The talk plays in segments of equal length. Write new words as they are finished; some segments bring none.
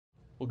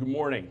Well, good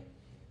morning.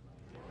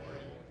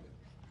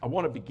 I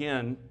want to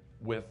begin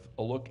with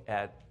a look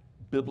at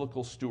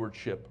biblical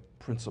stewardship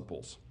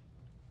principles.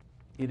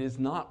 It is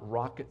not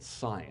rocket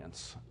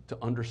science to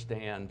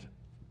understand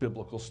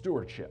biblical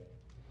stewardship.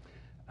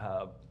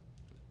 A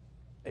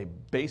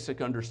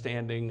basic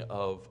understanding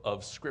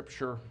of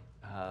Scripture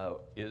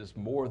is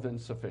more than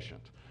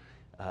sufficient.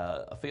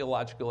 A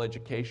theological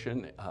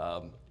education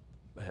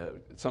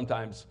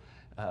sometimes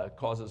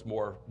causes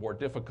more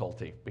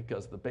difficulty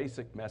because the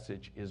basic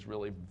message is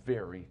really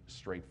very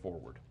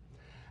straightforward.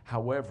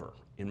 However,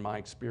 in my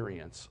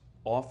experience,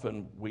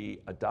 often we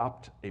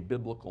adopt a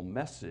biblical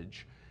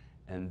message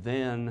and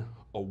then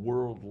a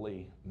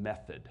worldly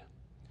method,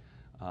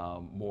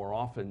 more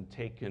often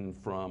taken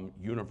from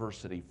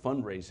university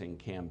fundraising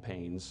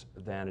campaigns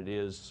than it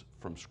is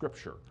from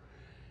Scripture.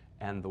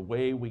 And the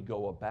way we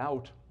go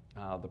about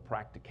the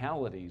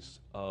practicalities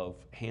of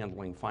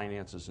handling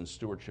finances and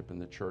stewardship in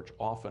the church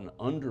often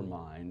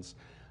undermines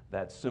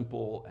that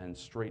simple and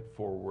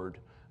straightforward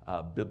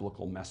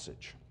biblical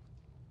message.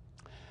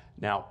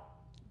 Now,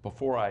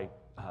 before I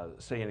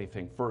say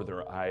anything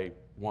further, I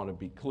want to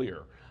be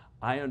clear.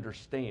 I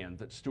understand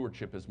that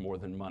stewardship is more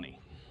than money.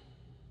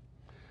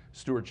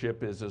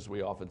 Stewardship is, as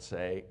we often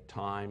say,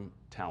 time,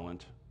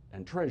 talent,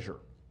 and treasure.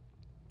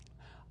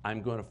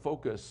 I'm going to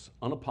focus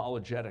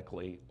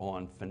unapologetically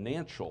on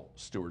financial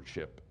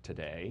stewardship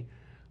today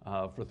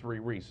for three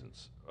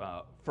reasons.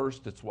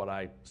 First, it's what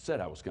I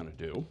said I was going to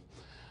do.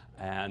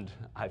 And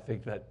I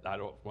think that I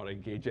don't want to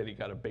engage any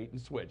kind of bait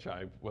and switch.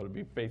 I want to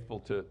be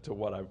faithful to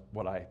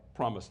what I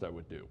promised I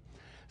would do.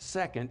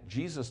 Second,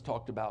 Jesus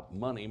talked about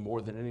money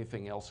more than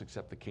anything else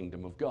except the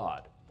kingdom of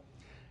God.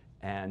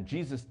 And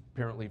Jesus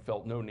apparently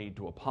felt no need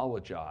to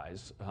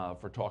apologize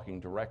for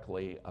talking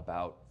directly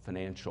about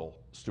financial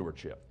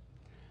stewardship.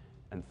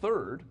 And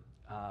third,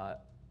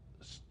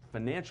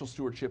 financial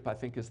stewardship, I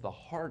think, is the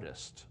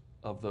hardest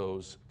of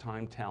those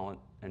time, talent,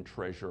 and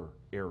treasure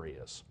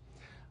areas.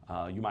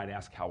 You might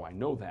ask how I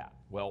know that.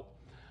 Well,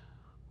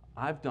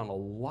 I've done a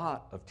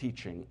lot of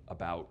teaching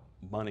about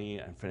money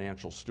and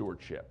financial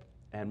stewardship.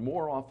 And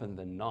more often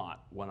than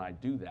not, when I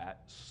do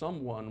that,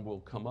 someone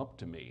will come up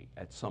to me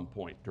at some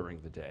point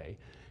during the day,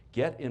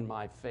 get in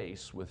my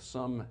face with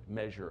some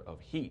measure of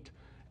heat,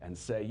 and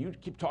say, "You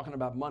keep talking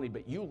about money,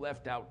 but you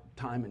left out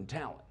time and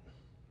talent."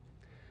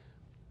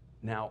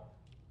 Now,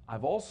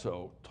 I've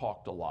also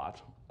talked a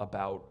lot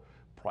about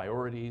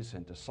priorities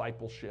and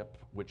discipleship,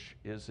 which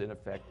is in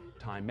effect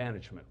time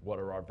management. What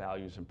are our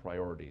values and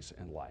priorities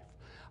in life?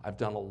 I've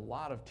done a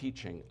lot of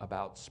teaching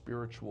about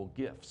spiritual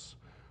gifts,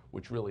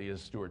 which really is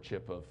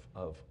stewardship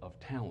of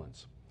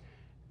talents.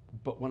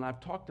 But when I've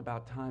talked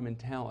about time and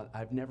talent,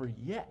 I've never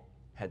yet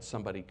had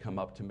somebody come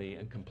up to me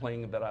and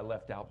complain that I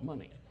left out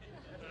money.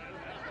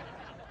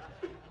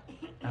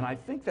 And I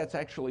think that's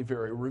actually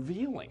very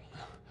revealing.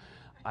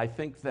 I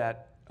think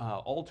that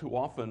all too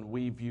often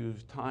we've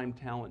used time,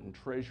 talent, and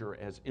treasure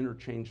as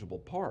interchangeable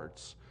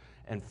parts,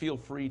 and feel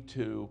free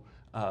to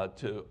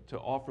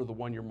offer the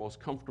one you're most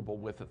comfortable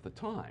with at the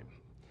time.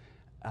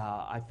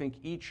 I think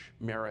each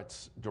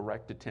merits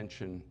direct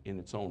attention in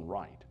its own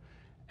right,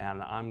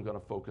 and I'm going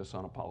to focus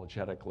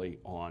unapologetically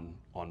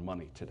on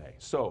money today.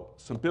 So,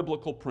 some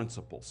biblical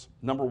principles.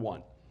 Number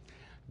one,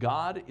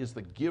 God is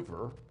the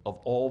giver of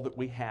all that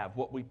we have.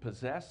 What we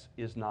possess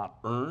is not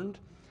earned,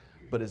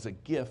 but is a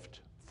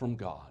gift from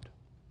God.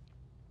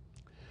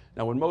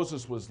 Now, when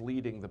Moses was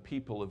leading the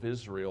people of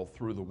Israel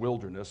through the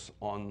wilderness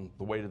on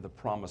the way to the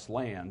promised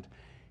land,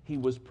 he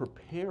was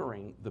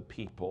preparing the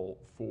people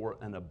for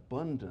an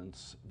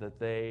abundance that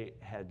they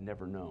had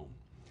never known.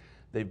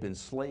 They've been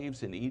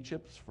slaves in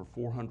Egypt for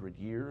 400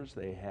 years.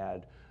 They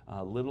had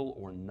little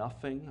or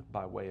nothing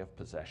by way of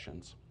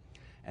possessions.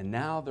 And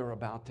now they're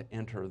about to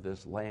enter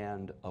this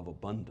land of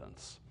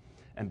abundance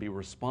and be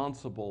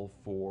responsible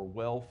for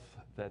wealth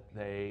that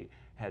they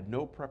had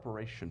no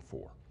preparation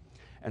for.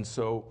 And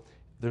so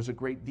there's a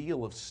great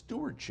deal of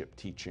stewardship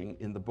teaching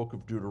in the book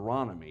of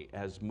Deuteronomy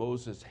as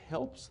Moses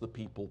helps the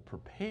people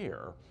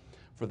prepare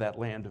for that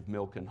land of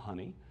milk and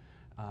honey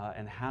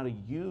and how to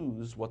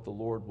use what the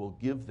Lord will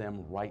give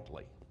them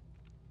rightly.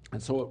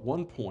 And so at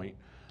one point,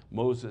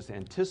 Moses,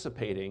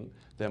 anticipating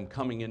them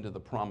coming into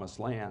the promised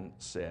land,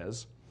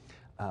 says,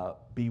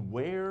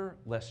 "Beware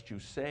lest you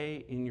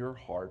say in your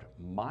heart,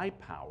 'My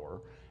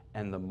power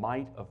and the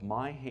might of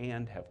my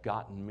hand have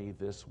gotten me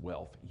this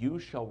wealth.' You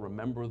shall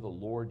remember the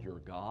Lord your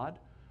God,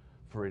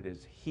 for it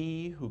is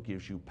He who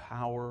gives you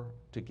power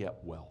to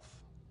get wealth."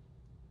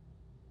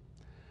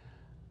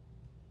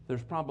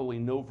 There's probably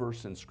no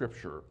verse in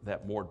Scripture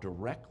that more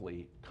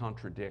directly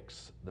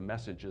contradicts the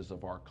messages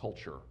of our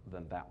culture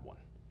than that one.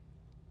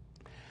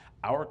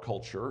 Our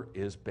culture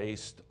is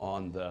based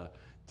on the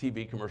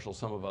TV commercial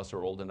some of us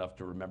are old enough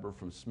to remember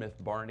from Smith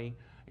Barney.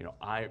 You know,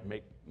 I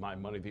make my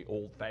money the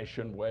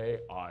old-fashioned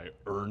way, I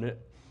earn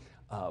it.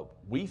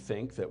 We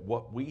think that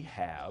what we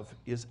have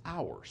is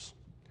ours.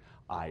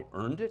 I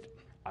earned it,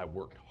 I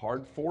worked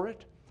hard for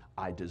it,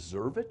 I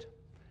deserve it,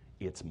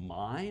 it's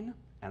mine,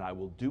 and I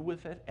will do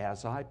with it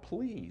as I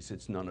please.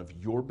 It's none of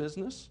your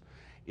business.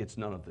 It's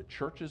none of the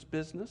church's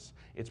business.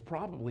 It's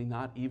probably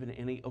not even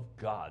any of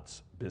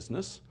God's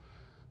business.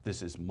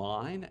 This is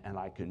mine, and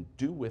I can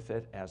do with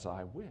it as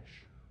I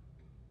wish.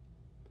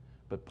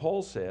 But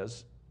Paul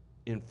says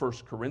in 1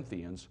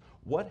 Corinthians,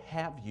 what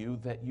have you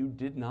that you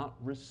did not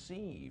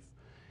receive?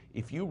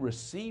 If you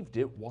received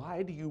it,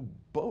 why do you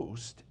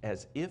boast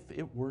as if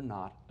it were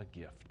not a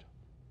gift?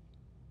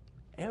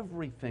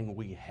 Everything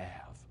we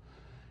have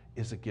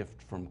is a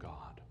gift from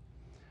God.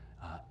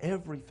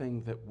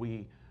 Everything that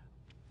we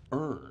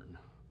earn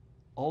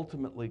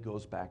ultimately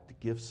goes back to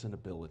gifts and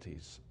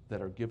abilities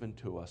that are given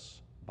to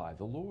us by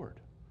the Lord.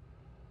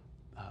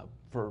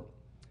 For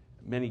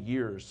many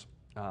years,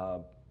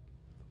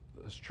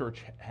 this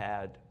church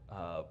had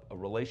a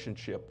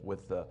relationship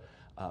with the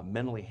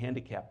mentally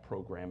handicapped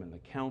program in the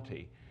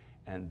county,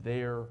 and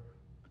their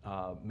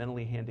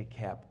mentally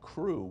handicapped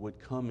crew would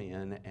come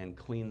in and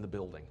clean the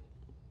building.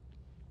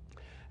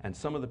 And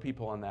some of the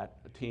people on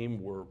that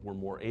team were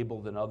more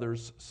able than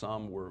others.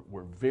 Some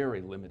were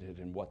very limited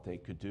in what they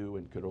could do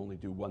and could only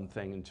do one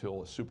thing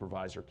until a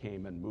supervisor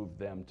came and moved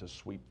them to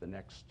sweep the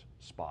next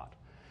spot.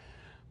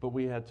 But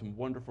we had some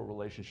wonderful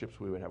relationships.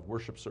 We would have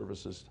worship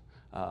services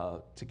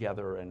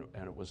together, and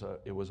it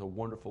was a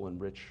wonderful and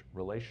rich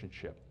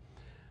relationship.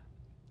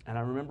 And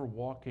I remember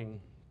walking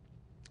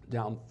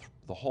down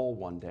the hall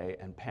one day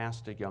and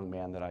past a young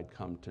man that I'd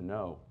come to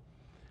know.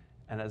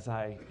 And as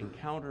I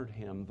encountered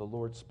him, the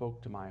Lord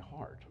spoke to my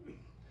heart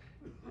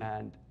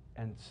and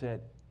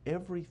said,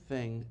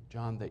 everything,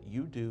 John, that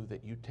you do,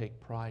 that you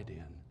take pride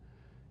in,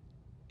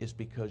 is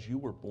because you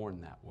were born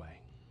that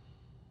way.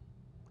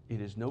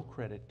 It is no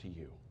credit to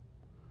you.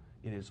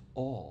 It is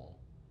all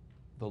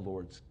the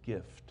Lord's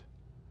gift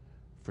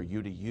for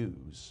you to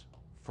use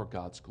for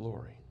God's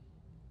glory.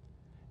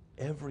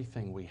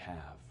 Everything we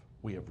have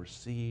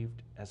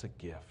received as a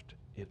gift.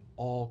 It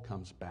all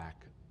comes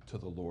back to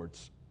the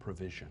Lord's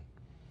provision.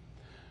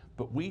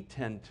 But we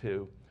tend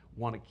to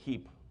want to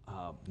keep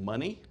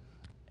money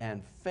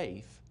and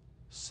faith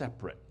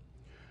separate.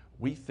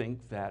 We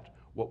think that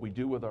what we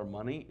do with our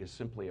money is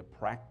simply a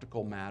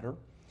practical matter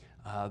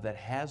that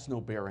has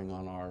no bearing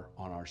on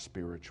our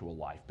spiritual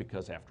life,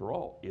 because after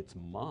all, it's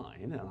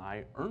mine and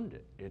I earned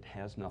it. It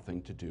has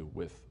nothing to do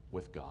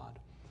with God.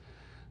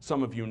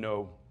 Some of you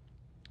know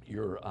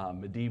your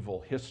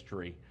medieval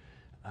history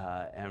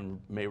and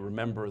may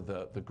remember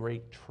the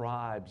great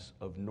tribes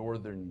of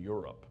Northern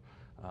Europe,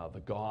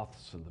 the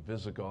Goths and the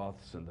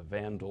Visigoths and the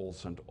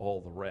Vandals and all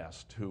the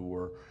rest, who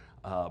were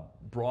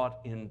brought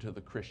into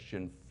the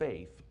Christian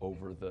faith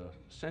over the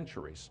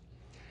centuries.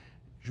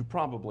 As you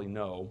probably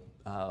know,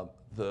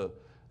 the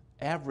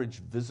average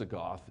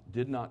Visigoth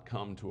did not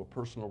come to a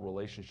personal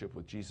relationship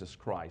with Jesus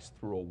Christ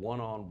through a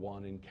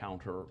one-on-one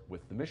encounter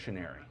with the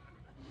missionary.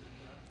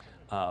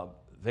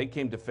 They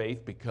came to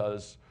faith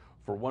because,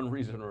 for one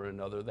reason or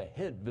another, the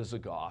head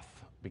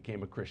Visigoth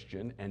became a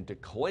Christian and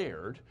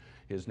declared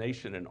his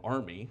nation and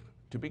army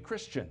to be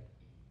Christian,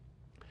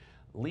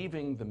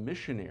 leaving the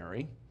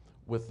missionary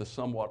with the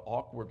somewhat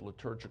awkward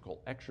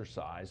liturgical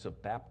exercise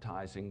of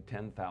baptizing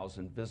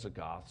 10,000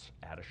 Visigoths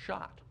at a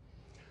shot.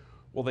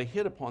 Well, they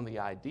hit upon the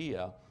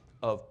idea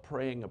of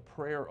praying a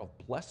prayer of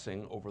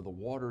blessing over the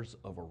waters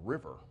of a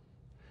river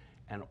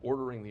and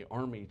ordering the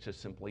army to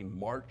simply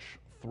march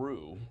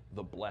through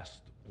the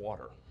blessed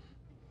water.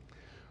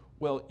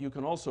 Well, you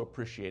can also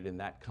appreciate in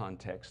that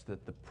context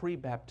that the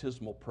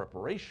pre-baptismal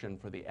preparation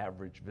for the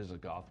average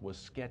Visigoth was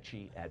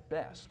sketchy at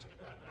best.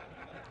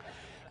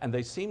 And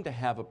they seem to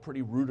have a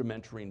pretty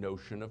rudimentary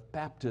notion of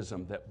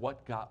baptism, that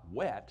what got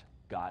wet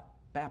got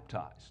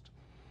baptized.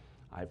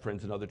 I have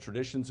friends in other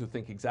traditions who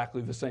think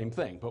exactly the same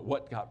thing, but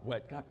what got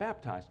wet got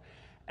baptized.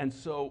 And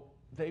so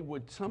they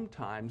would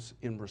sometimes,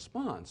 in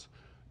response,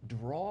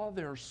 draw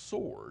their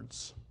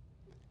swords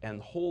and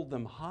hold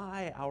them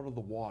high out of the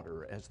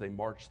water as they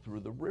marched through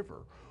the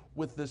river,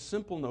 with the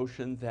simple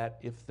notion that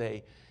if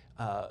they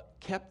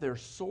kept their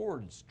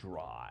swords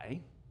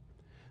dry,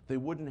 they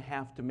wouldn't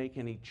have to make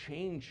any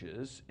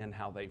changes in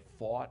how they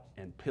fought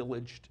and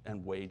pillaged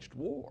and waged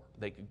war.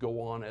 They could go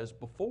on as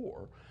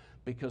before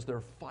because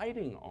their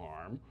fighting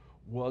arm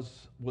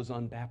was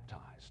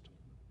unbaptized.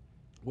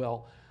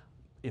 Well,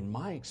 in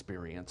my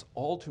experience,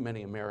 all too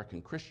many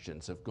American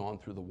Christians have gone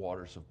through the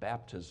waters of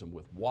baptism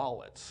with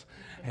wallets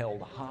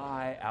held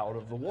high out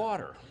of the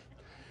water,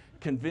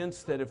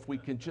 convinced that if we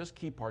can just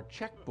keep our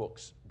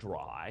checkbooks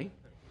dry,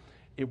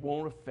 it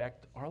won't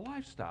affect our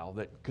lifestyle,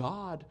 that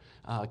God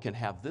can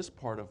have this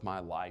part of my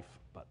life,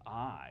 but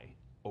I,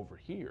 over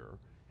here,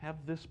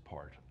 have this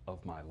part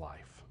of my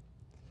life.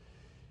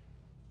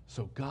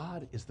 So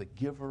God is the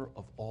giver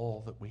of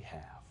all that we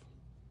have.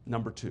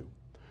 Number two,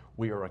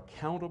 we are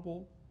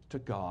accountable to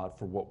God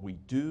for what we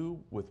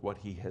do with what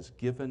He has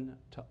given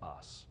to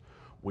us.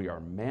 We are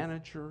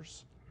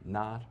managers,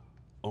 not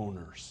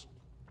owners.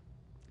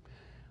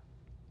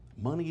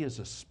 Money is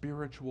a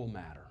spiritual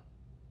matter.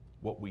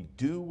 What we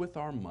do with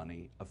our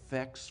money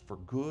affects, for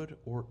good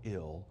or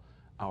ill,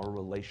 our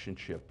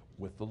relationship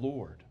with the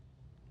Lord.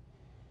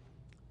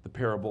 The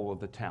parable of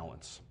the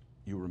talents,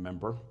 you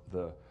remember,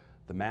 the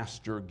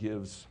master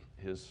gives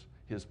his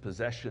his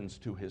possessions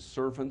to his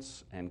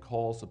servants and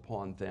calls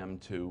upon them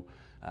to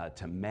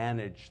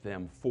manage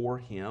them for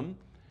him.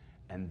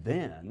 And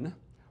then,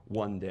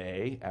 one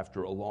day,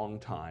 after a long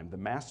time, the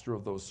master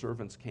of those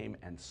servants came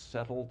and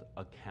settled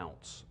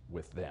accounts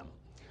with them.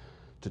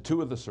 To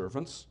two of the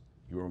servants,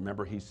 you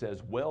remember he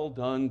says, "Well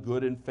done,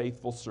 good and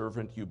faithful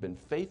servant. You've been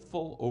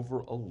faithful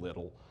over a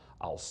little.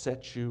 I'll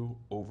set you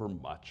over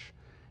much.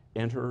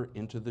 Enter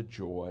into the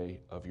joy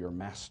of your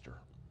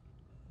master."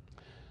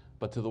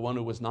 But to the one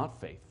who was not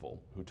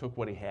faithful, who took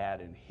what he had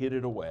and hid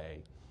it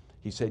away,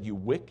 he said, "You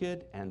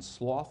wicked and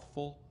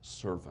slothful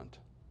servant,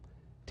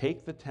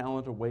 take the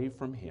talent away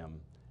from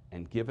him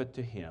and give it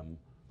to him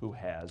who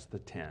has the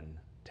 10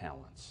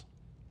 talents.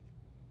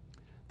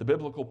 The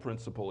biblical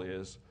principle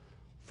is,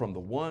 from the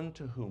one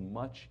to whom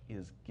much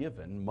is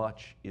given,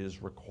 much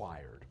is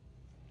required.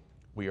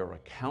 We are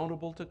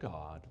accountable to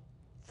God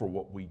for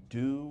what we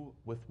do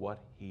with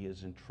what he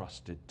has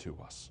entrusted to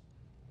us.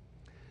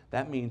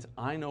 That means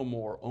I no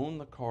more own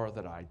the car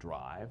that I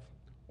drive,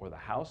 or the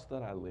house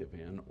that I live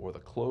in, or the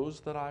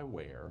clothes that I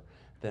wear,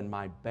 than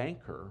my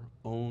banker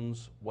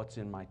owns what's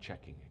in my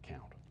checking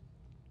account.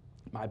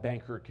 My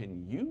banker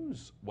can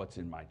use what's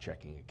in my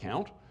checking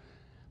account,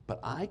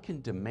 but I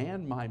can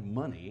demand my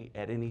money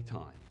at any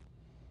time.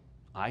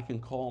 I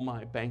can call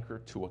my banker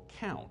to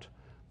account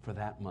for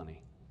that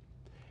money.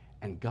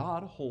 And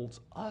God holds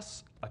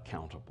us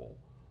accountable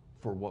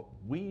for what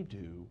we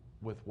do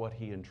with what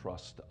he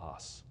entrusts to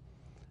us.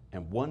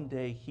 And one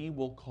day he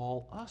will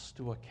call us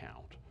to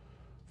account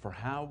for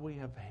how we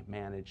have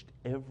managed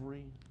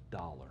every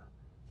dollar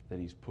that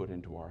he's put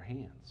into our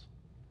hands.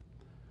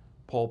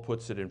 Paul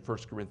puts it in 1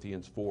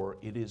 Corinthians 4,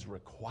 it is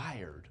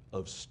required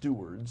of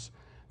stewards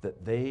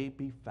that they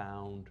be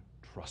found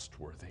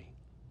trustworthy.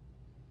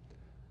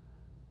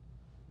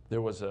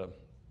 There was a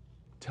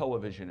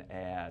television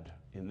ad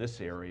in this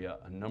area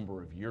a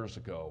number of years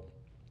ago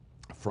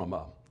from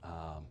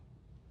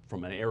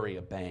an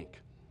area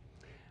bank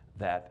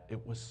that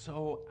it was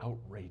so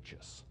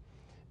outrageous.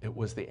 It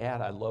was the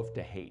ad I love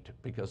to hate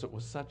because it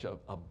was such a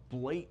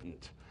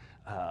blatant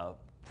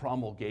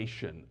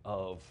promulgation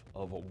of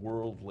a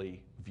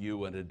worldly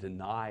view and a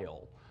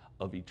denial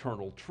of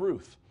eternal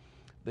truth.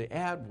 The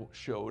ad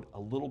showed a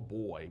little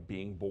boy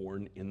being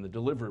born in the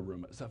delivery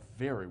room. It's a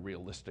very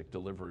realistic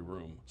delivery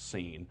room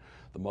scene.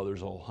 The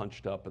mother's all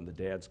hunched up and the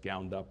dad's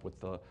gowned up with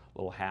the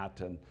little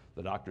hat and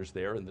the doctor's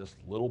there, and this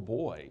little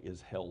boy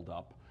is held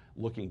up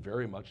looking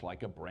very much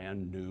like a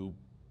brand new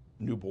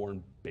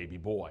newborn baby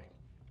boy.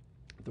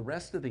 The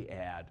rest of the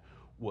ad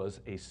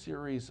was a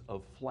series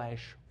of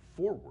flash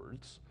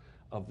forwards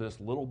of this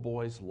little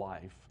boy's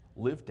life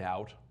lived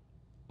out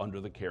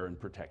under the care and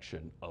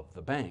protection of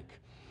the bank.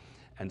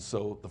 And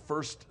so the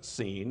first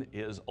scene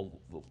is a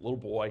little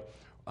boy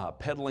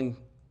pedaling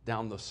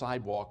down the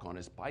sidewalk on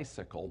his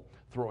bicycle,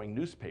 throwing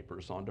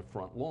newspapers onto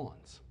front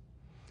lawns.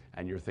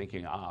 And you're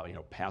thinking,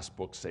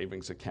 passbook,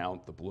 savings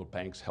account, the blue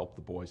banks help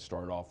the boy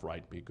start off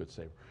right, be a good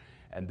saver.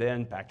 And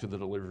then back to the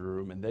delivery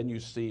room, and then you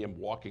see him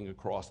walking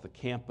across the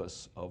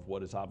campus of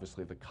what is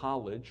obviously the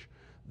college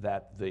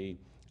that the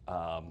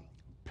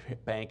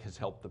bank has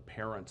helped the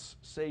parents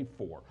save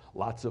for.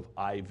 Lots of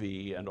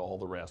IV and all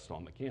the rest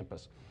on the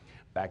campus.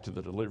 Back to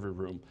the delivery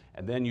room,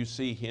 and then you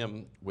see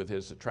him with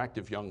his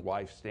attractive young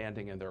wife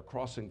standing, and they're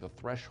crossing the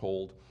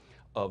threshold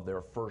of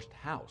their first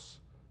house,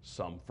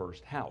 some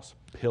first house,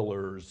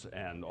 pillars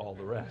and all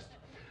the rest.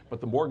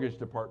 But the mortgage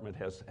department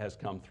has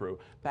come through,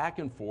 back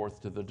and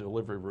forth to the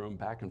delivery room,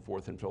 back and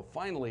forth, until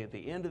finally at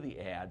the end of the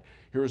ad,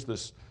 here's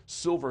this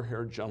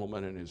silver-haired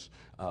gentleman in his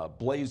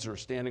blazer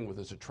standing with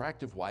his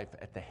attractive wife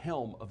at the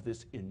helm of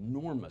this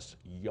enormous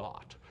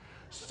yacht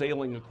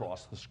sailing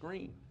across the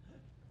screen.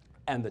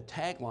 And the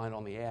tagline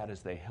on the ad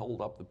as they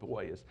held up the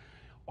boy is,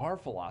 "Our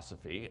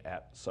philosophy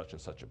at such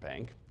and such a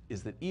bank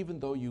is that even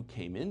though you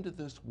came into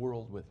this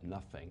world with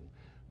nothing,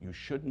 you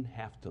shouldn't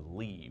have to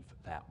leave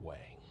that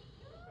way."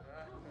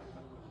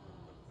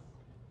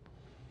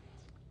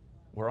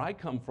 Where I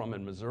come from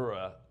in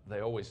Missouri,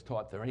 they always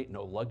taught there ain't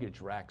no luggage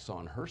racks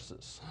on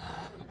hearses.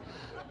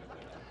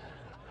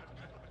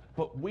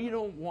 But we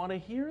don't want to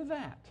hear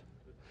that.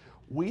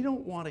 We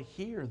don't want to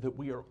hear that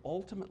we are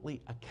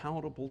ultimately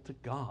accountable to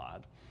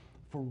God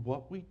for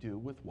what we do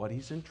with what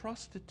he's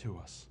entrusted to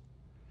us.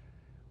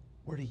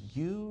 We're to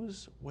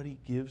use what he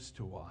gives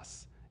to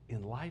us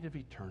in light of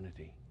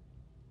eternity,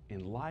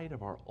 in light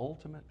of our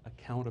ultimate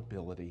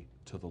accountability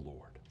to the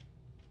Lord.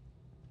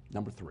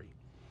 Number 3,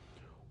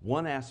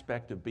 one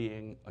aspect of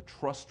being a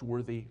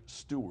trustworthy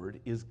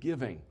steward is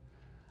giving.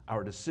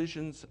 Our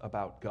decisions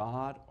about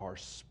God are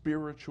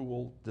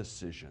spiritual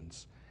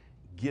decisions.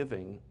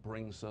 Giving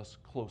brings us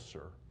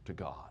closer to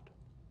God.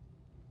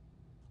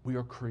 We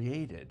are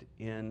created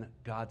in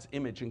God's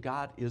image, and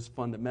God is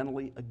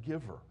fundamentally a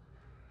giver.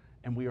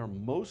 And we are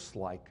most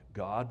like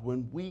God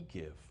when we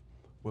give,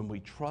 when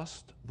we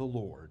trust the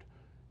Lord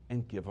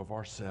and give of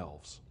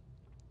ourselves.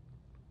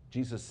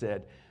 Jesus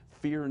said,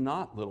 "Fear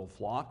not, little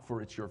flock,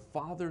 for it's your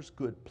Father's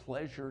good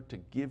pleasure to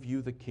give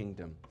you the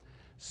kingdom.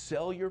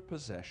 Sell your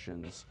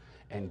possessions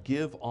and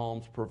give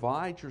alms.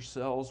 Provide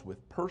yourselves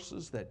with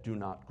purses that do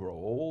not grow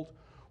old,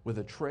 with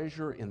a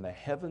treasure in the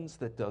heavens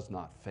that does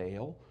not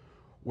fail,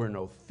 where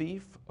no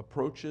thief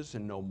approaches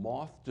and no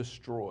moth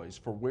destroys.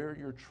 For where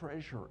your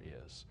treasure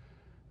is,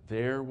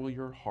 there will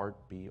your heart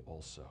be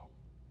also.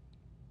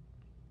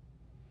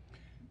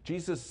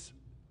 Jesus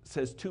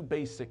says two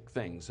basic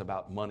things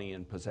about money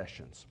and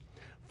possessions.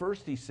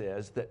 First, he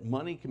says that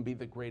money can be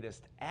the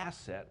greatest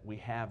asset we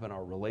have in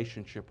our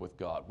relationship with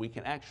God. We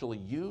can actually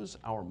use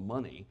our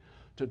money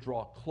to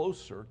draw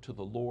closer to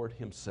the Lord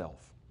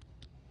himself.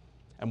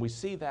 And we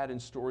see that in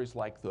stories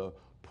like the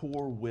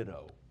poor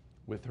widow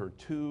with her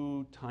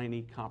 2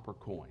 tiny copper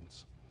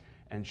coins.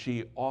 And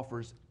she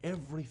offers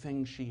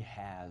everything she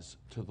has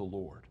to the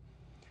Lord.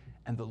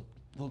 And the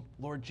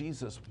Lord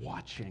Jesus,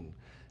 watching,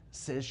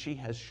 says she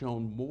has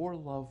shown more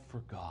love for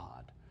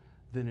God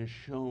than is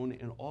shown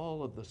in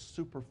all of the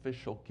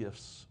superficial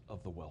gifts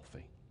of the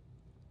wealthy.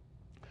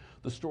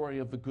 The story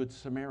of the Good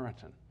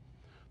Samaritan,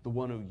 the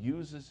one who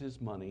uses his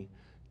money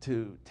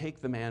to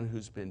take the man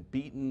who's been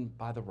beaten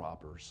by the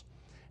robbers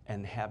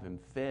and have him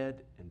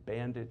fed and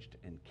bandaged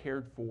and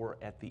cared for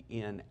at the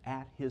inn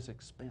at his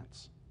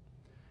expense.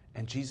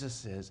 And Jesus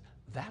says,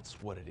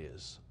 that's what it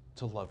is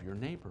to love your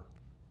neighbor.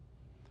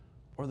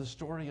 Or the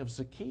story of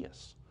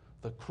Zacchaeus,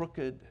 the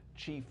crooked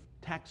chief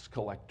tax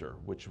collector,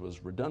 which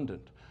was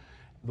redundant,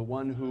 the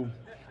one who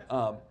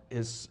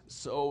is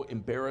so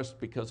embarrassed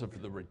because of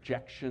the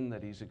rejection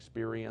that he's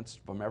experienced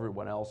from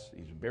everyone else.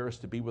 He's embarrassed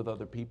to be with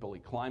other people.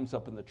 He climbs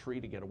up in the tree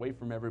to get away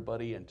from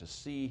everybody and to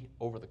see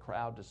over the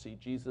crowd to see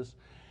Jesus.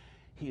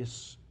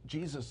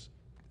 Jesus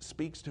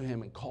speaks to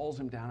him and calls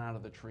him down out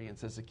of the tree and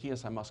says,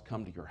 Zacchaeus, I must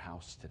come to your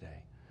house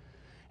today.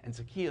 And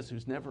Zacchaeus,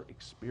 who's never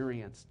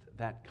experienced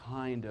that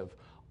kind of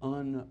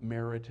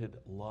unmerited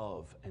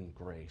love and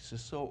grace,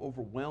 is so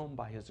overwhelmed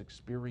by his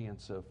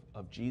experience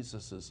of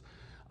Jesus's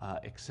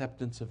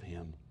acceptance of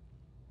him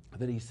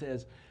that he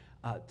says,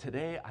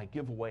 today I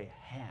give away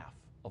half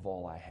of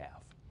all I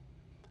have.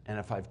 And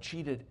if I've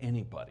cheated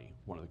anybody,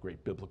 one of the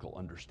great biblical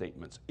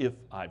understatements, if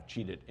I've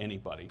cheated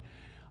anybody,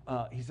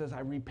 he says, I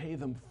repay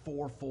them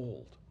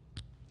fourfold.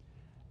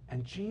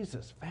 And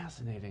Jesus,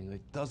 fascinatingly,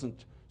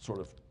 doesn't sort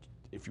of,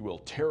 if you will,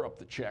 tear up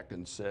the check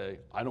and say,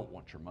 I don't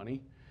want your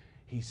money.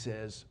 He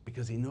says,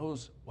 because he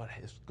knows what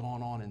has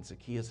gone on in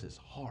Zacchaeus'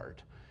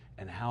 heart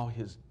and how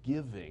his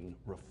giving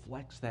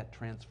reflects that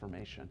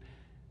transformation.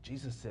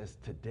 Jesus says,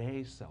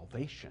 today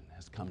salvation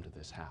has come to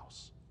this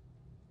house.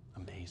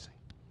 Amazing.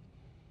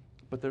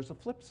 But there's a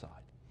flip side.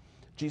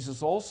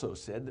 Jesus also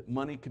said that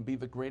money can be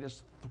the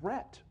greatest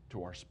threat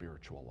to our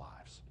spiritual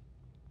lives.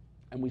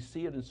 And we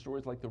see it in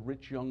stories like the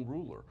rich young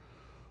ruler,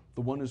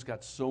 the one who's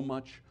got so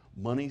much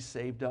money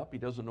saved up, he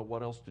doesn't know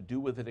what else to do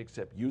with it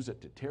except use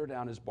it to tear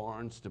down his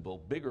barns, to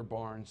build bigger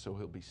barns so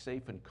he'll be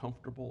safe and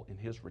comfortable in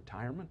his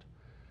retirement.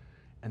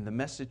 And the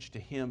message to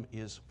him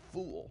is,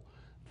 fool,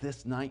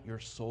 this night your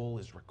soul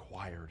is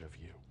required of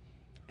you.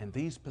 And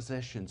these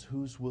possessions,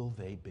 whose will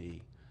they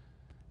be?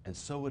 And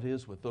so it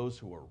is with those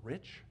who are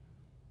rich,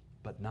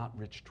 but not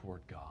rich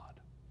toward God.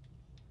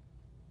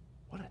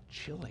 What a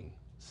chilling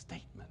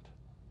statement.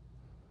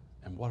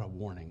 And what a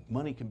warning.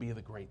 Money can be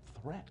the great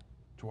threat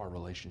to our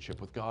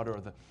relationship with God.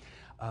 Or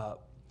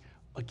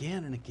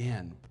again and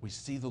again, we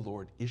see the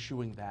Lord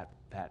issuing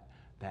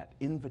that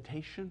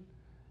invitation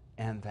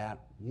and that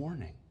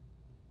warning.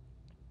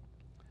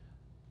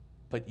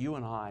 But you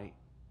and I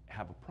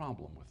have a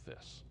problem with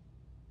this.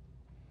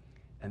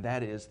 And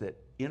that is that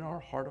in our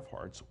heart of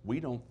hearts, we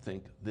don't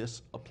think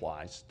this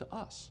applies to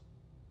us.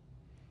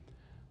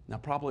 Now,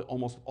 probably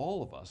almost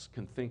all of us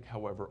can think,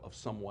 however, of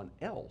someone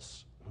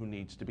else who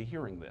needs to be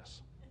hearing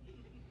this.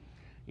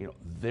 You know,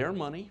 their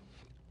money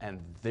and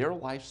their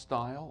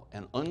lifestyle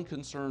and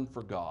unconcern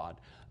for God,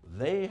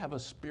 they have a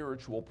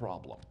spiritual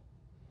problem.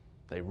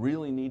 They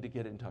really need to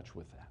get in touch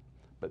with that.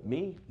 But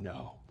me,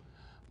 no.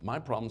 My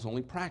problem's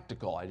only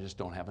practical. I just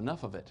don't have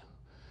enough of it.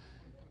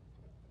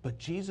 But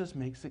Jesus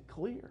makes it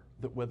clear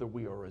that whether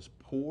we are as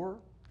poor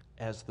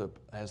as the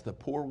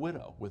poor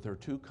widow with her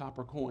 2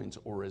 copper coins,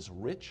 or as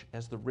rich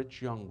as the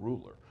rich young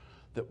ruler,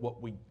 that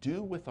what we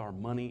do with our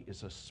money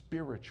is a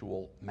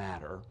spiritual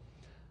matter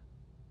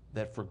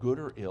that for good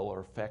or ill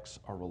affects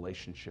our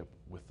relationship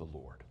with the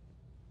Lord.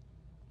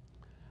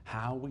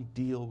 How we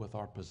deal with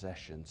our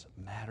possessions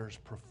matters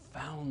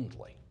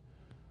profoundly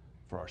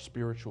for our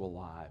spiritual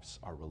lives,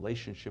 our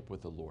relationship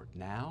with the Lord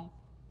now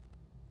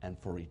and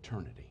for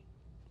eternity.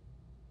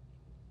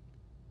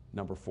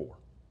 Number 4,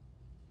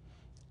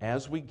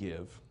 as we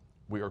give,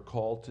 we are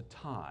called to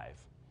tithe,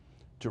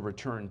 to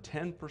return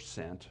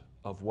 10%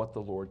 of what the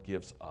Lord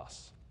gives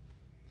us.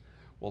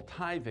 Well,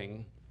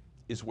 tithing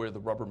is where the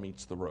rubber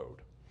meets the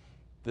road.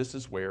 This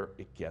is where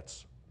it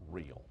gets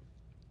real.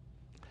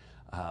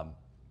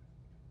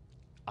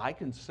 I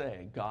can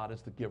say God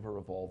is the giver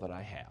of all that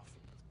I have.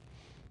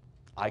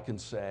 I can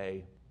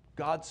say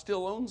God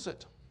still owns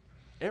it.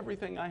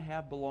 Everything I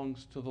have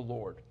belongs to the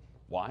Lord.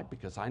 Why?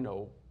 Because I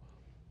know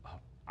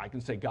I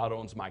can say God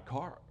owns my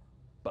car,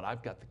 but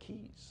I've got the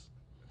keys.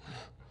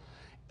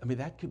 I mean,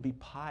 that could be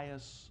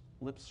pious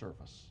lip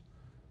service.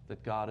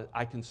 that God,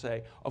 I can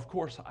say, of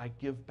course, I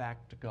give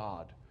back to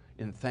God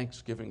in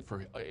thanksgiving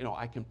for,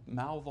 I can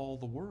mouth all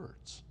the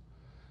words.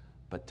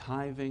 But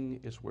tithing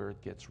is where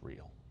it gets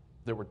real.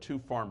 There were two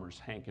farmers,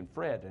 Hank and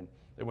Fred, and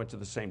they went to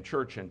the same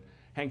church, and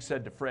Hank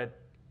said to Fred,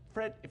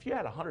 Fred, if you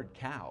had 100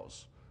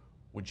 cows,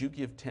 would you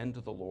give 10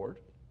 to the Lord?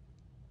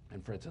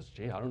 And Fred says,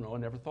 gee, I don't know, I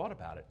never thought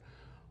about it.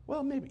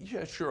 Well, maybe,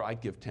 yeah, sure,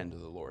 I'd give 10 to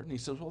the Lord. And he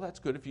says, well, that's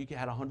good. If you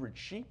had 100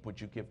 sheep, would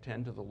you give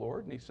 10 to the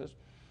Lord? And he says,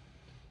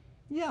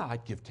 yeah,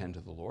 I'd give 10 to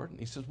the Lord. And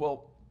he says,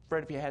 well,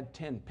 Fred, if you had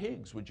 10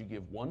 pigs, would you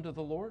give 1 to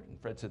the Lord? And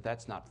Fred said,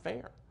 that's not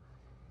fair.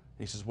 And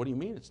he says, what do you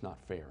mean it's not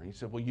fair? And he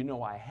said,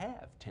 well, I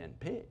have 10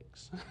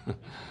 pigs.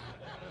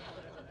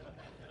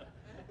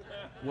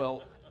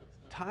 Well,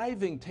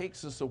 tithing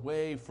takes us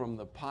away from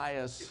the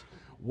pious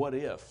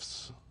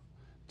what-ifs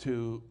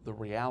to the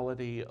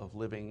reality of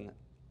living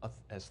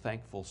as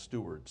thankful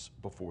stewards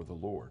before the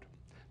Lord.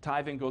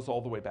 Tithing goes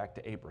all the way back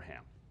to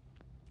Abraham.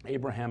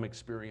 Abraham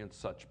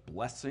experienced such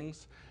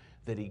blessings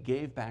that he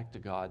gave back to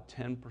God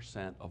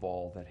 10% of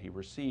all that he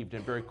received.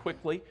 And very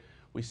quickly,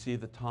 we see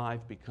the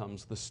tithe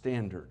becomes the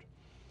standard.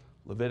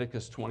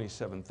 Leviticus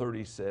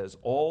 27:30 says,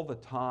 all the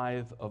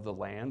tithe of the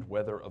land,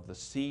 whether of the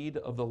seed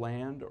of the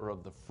land or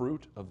of the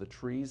fruit of the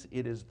trees,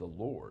 it is the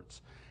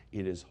Lord's.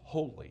 It is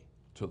holy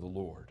to the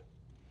Lord.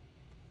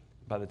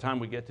 By the time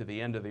we get to the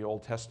end of the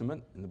Old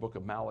Testament, in the book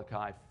of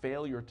Malachi,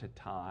 failure to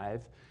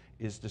tithe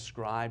is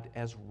described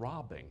as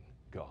robbing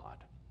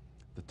God.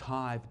 The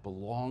tithe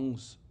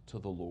belongs to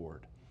the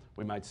Lord.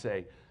 We might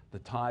say the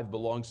tithe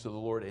belongs to the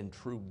Lord, and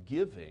true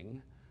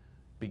giving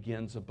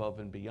begins above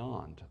and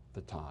beyond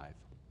the tithe.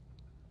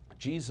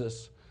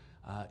 Jesus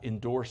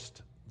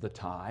endorsed the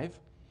tithe.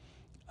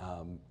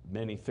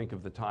 Many think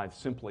of the tithe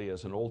simply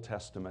as an Old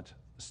Testament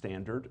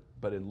standard,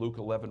 but in Luke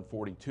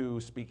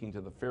 11:42, speaking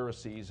to the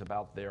Pharisees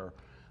about their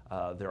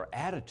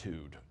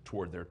attitude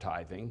toward their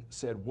tithing,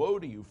 said, woe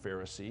to you,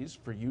 Pharisees,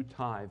 for you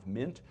tithe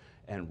mint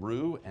and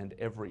rue and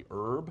every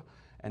herb,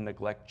 and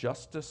neglect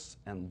justice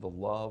and the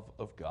love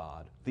of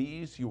God.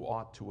 These you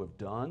ought to have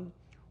done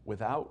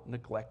without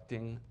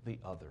neglecting the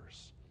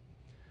others.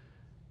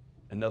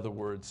 In other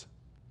words,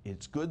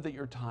 it's good that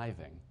you're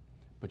tithing,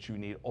 but you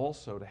need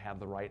also to have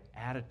the right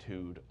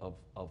attitude of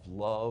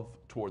love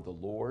toward the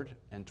Lord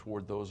and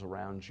toward those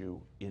around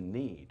you in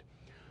need.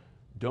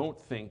 Don't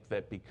think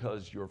that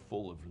because you're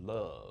full of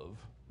love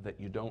that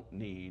you don't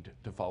need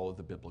to follow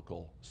the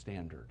biblical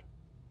standard.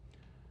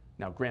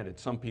 Now, granted,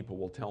 some people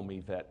will tell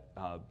me that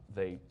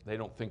they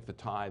don't think the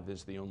tithe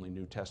is the only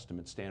New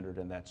Testament standard,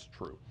 and that's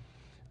true.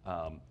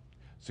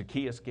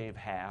 Zacchaeus gave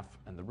half,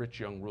 and the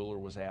rich young ruler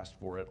was asked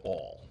for it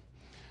all.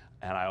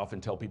 And I often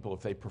tell people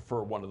if they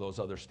prefer one of those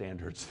other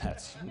standards,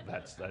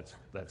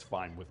 that's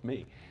fine with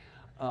me.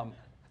 I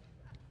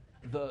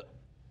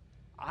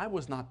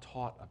was not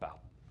taught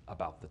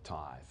about the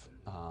tithe.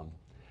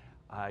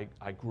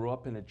 I grew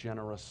up in a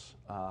generous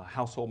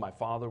household. My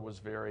father was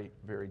very,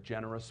 very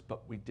generous,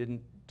 but we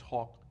didn't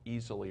talk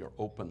easily or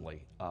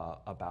openly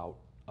about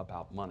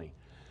money.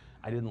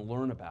 I didn't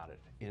learn about it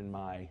in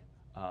my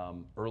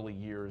early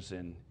years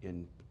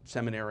in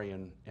seminary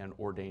and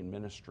ordained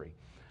ministry.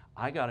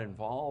 I got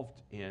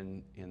involved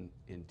in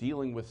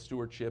dealing with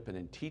stewardship and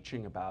in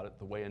teaching about it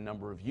the way a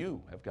number of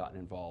you have gotten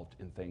involved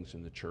in things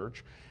in the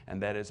church,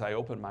 and that is I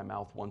opened my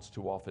mouth once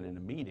too often in a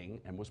meeting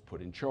and was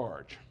put in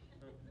charge.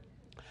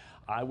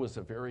 I was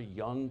a very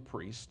young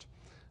priest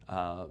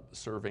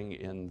serving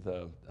in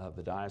the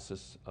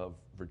Diocese of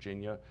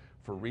Virginia.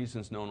 For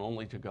reasons known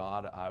only to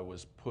God, I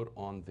was put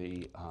on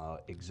the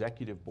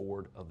executive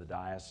board of the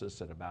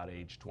diocese at about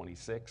age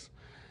 26,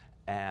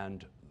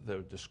 and the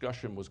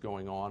discussion was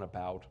going on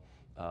about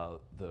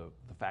the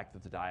fact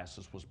that the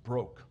diocese was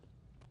broke,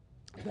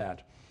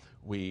 that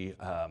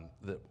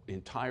the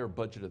entire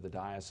budget of the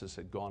diocese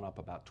had gone up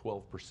about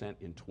 12%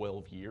 in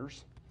 12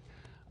 years.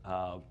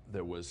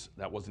 That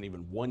wasn't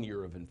even 1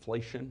 year of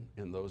inflation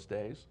in those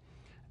days,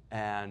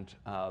 and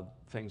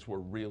things were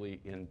really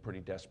in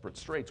pretty desperate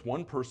straits.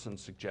 One person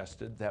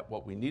suggested that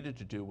what we needed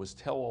to do was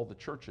tell all the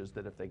churches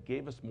that if they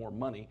gave us more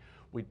money,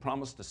 we'd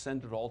promise to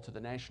send it all to the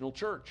national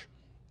church.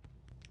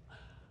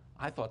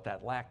 I thought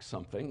that lacked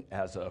something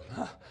as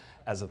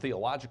a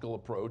theological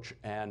approach,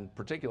 and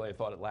particularly I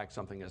thought it lacked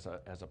something as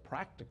a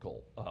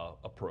practical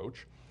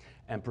approach,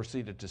 and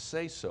proceeded to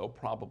say so,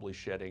 probably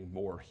shedding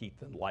more heat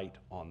than light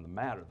on the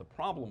matter. The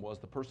problem was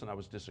the person I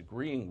was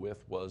disagreeing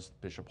with was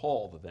Bishop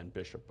Hall, the then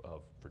Bishop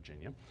of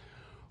Virginia,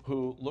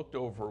 who looked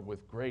over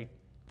with great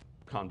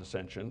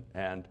condescension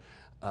and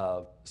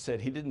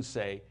said, he didn't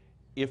say,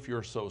 if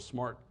you're so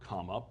smart,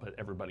 comma, but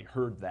everybody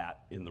heard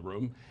that in the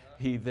room.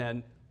 He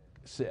then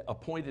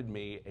appointed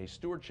me a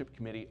stewardship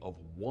committee of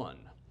 1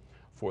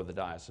 for the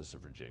Diocese of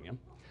Virginia,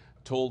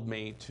 told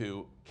me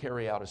to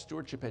carry out a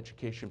stewardship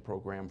education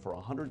program for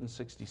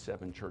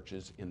 167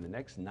 churches in the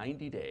next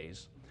 90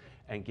 days,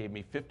 and gave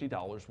me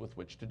 $50 with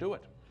which to do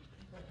it.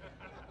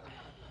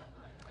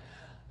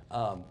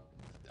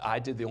 I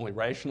did the only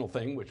rational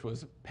thing, which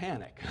was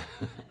panic.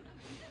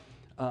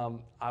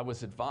 I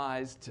was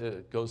advised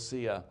to go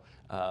see a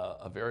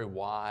a very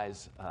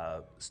wise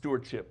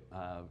stewardship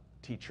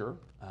teacher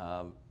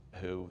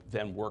who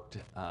then worked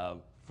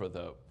for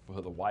the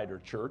wider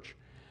church.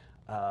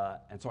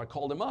 And so I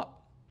called him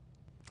up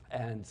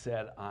and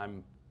said,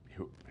 I'm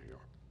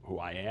who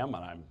I am,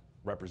 and I'm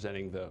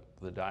representing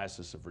the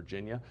Diocese of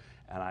Virginia,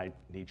 and I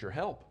need your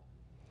help.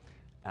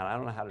 And I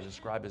don't know how to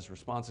describe his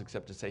response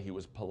except to say he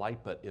was polite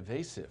but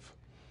evasive,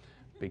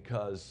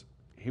 because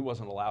he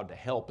wasn't allowed to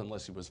help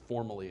unless he was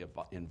formally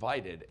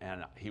invited,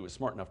 and he was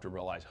smart enough to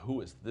realize,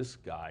 who is this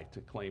guy to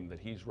claim that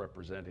he's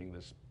representing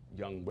this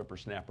young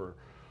whippersnapper,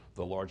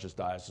 the largest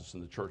diocese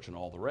in the church and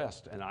all the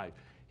rest. And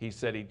he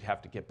said he'd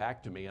have to get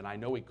back to me, and I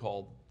know he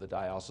called the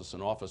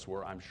diocesan office,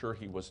 where I'm sure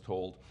he was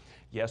told,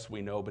 yes,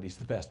 we know, but he's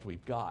the best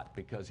we've got,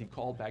 because he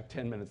called back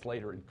 10 minutes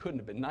later and couldn't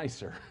have been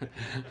nicer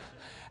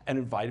and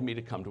invited me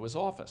to come to his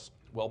office.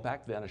 Well,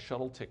 back then a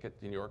shuttle ticket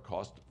to New York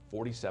cost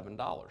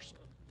 $47.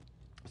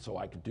 So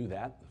I could do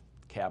that.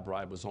 The cab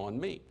ride was on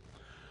me.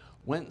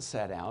 Went and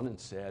sat down and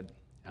said,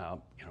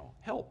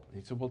 help.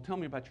 And he said, well, tell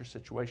me about your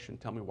situation.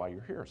 Tell me why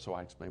you're here. So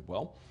I explained,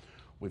 well,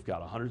 we've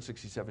got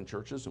 167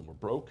 churches and we're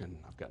broke, and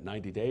I've got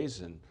 90 days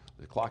and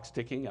the clock's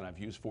ticking, and I've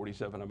used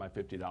 47 of my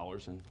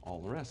 $50 and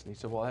all the rest. And he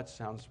said, well, that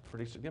sounds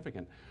pretty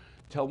significant.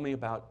 Tell me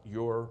about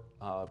your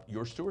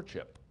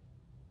stewardship.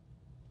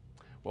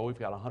 Well, we've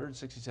got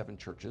 167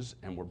 churches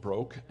and we're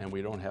broke and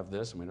we don't have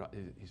this. And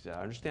he said,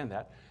 I understand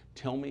that.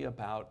 Tell me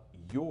about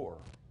your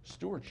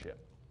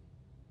stewardship.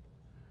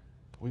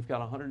 We've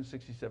got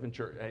 167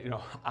 churches.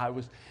 I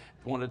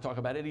wanted to talk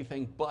about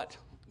anything but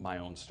my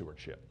own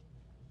stewardship.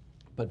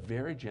 But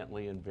very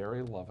gently and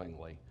very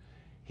lovingly,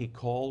 he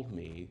called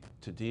me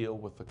to deal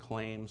with the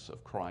claims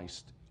of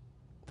Christ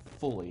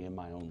fully in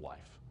my own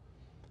life,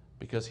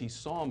 because he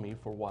saw me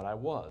for what I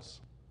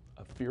was,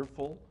 a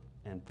fearful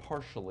and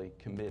partially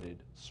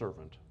committed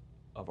servant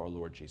of our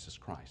Lord Jesus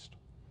Christ.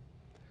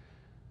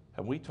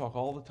 And we talk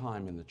all the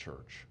time in the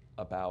church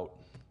about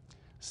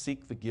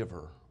seek the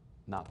giver,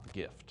 not the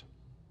gift.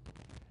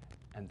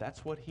 And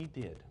that's what he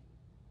did,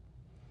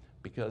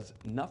 because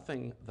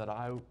nothing that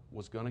I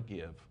was going to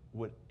give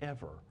would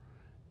ever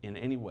in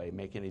any way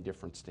make any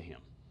difference to him.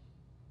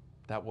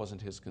 That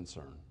wasn't his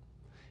concern.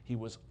 He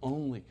was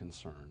only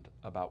concerned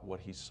about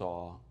what he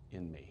saw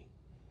in me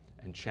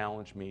and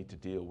challenged me to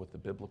deal with the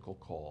biblical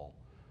call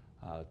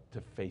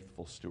to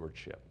faithful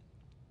stewardship.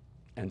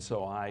 And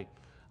so I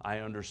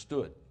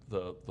understood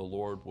the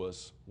Lord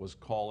was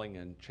calling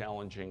and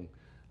challenging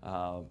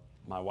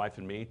my wife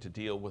and me to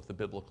deal with the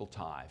biblical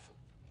tithe.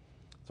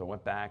 So I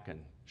went back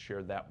and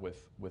shared that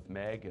with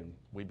Meg, and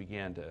we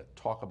began to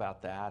talk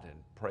about that and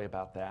pray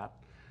about that.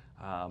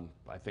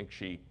 I think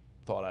she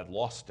thought I'd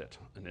lost it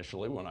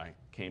initially when I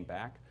came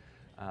back.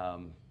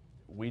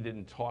 We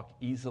didn't talk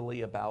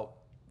easily about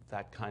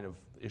that kind of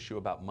issue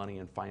about money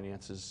and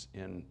finances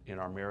in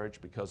our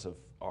marriage because of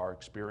our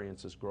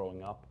experiences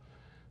growing up.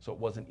 So it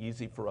wasn't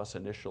easy for us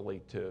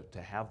initially to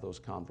have those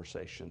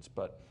conversations.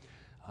 But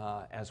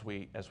as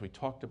we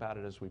talked about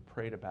it, as we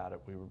prayed about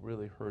it, we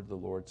really heard the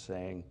Lord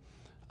saying,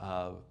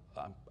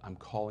 I'm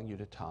calling you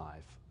to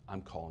tithe.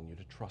 I'm calling you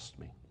to trust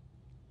me.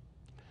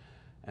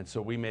 And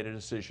so we made a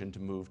decision to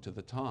move to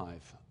the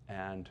tithe.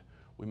 And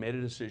we made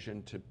a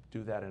decision to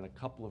do that in a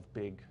couple of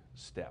big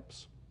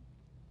steps.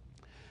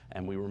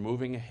 And we were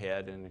moving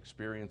ahead and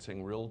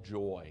experiencing real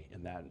joy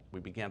in that. We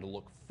began to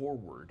look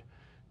forward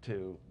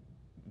to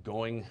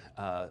going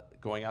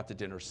out to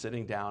dinner,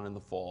 sitting down in the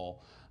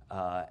fall,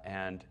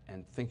 and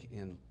thinking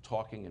and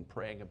talking and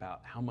praying about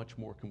how much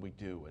more can we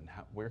do and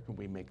where can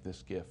we make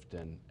this gift.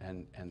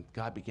 And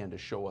God began to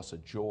show us a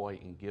joy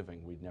in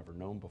giving we'd never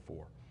known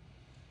before.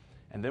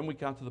 And then we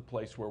got to the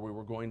place where we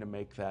were going to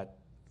make that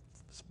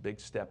big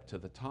step to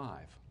the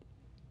tithe.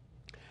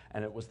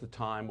 And it was the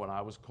time when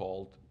I was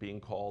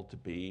being called to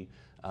be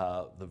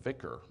the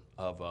vicar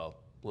of a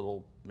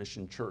little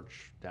mission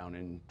church down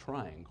in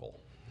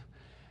Triangle.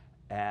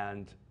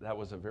 And that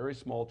was a very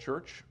small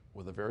church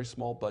with a very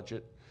small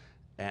budget,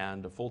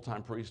 and a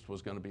full-time priest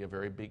was going to be a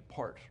very big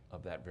part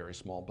of that very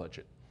small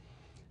budget.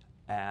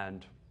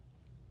 And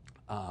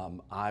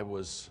I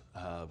was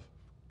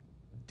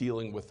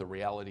dealing with the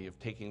reality of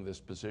taking this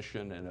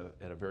position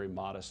at a very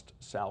modest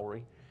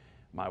salary.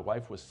 My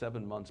wife was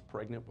 7 months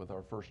pregnant with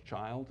our first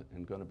child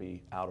and going to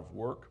be out of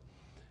work.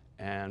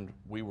 And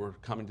we were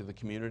coming to the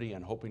community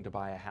and hoping to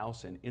buy a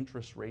house, and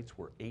interest rates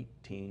were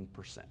 18%.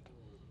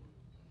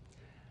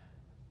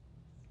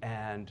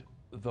 And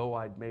though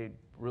I'd made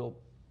real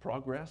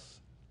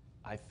progress,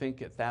 I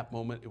think at that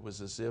moment it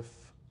was as if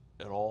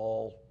it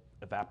all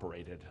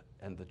evaporated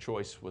and the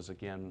choice was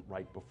again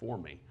right before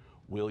me.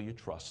 Will you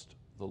trust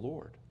the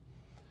Lord?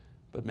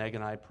 But Meg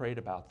and I prayed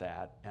about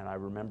that, and I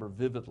remember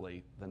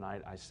vividly the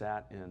night I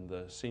sat in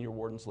the senior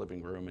warden's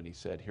living room and he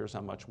said, here's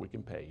how much we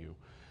can pay you.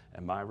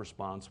 And my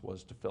response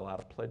was to fill out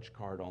a pledge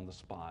card on the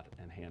spot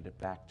and hand it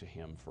back to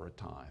him for a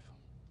tithe.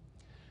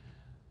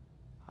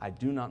 I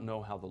do not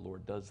know how the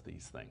Lord does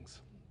these things.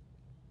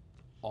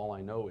 All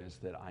I know is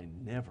that I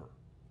never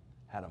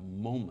had a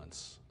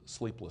moment's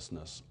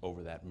sleeplessness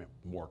over that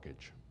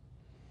mortgage.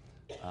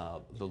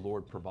 The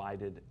Lord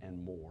provided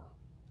and more.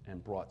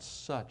 and brought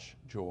such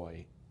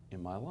joy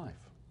in my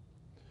life.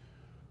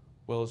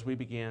 Well, as we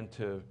began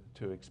to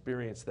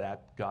experience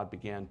that, God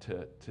began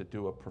to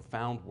do a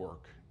profound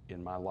work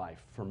in my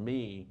life. For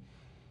me,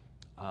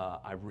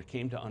 I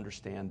came to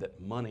understand that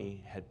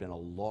money had been a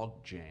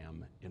log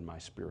jam in my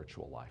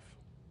spiritual life.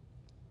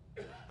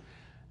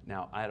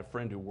 Now, I had a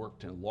friend who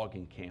worked in a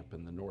logging camp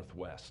in the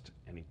Northwest,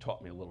 and he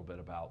taught me a little bit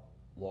about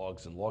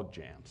logs and log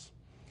jams.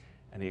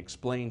 And he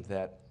explained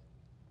that,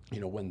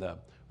 when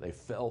they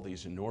fell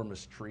these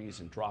enormous trees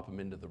and drop them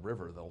into the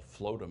river, they'll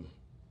float them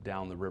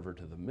down the river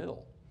to the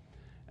middle.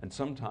 And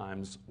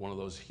sometimes one of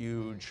those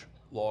huge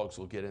logs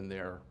will get in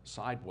there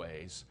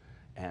sideways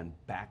and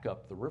back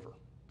up the river.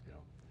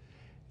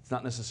 It's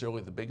not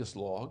necessarily the biggest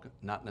log,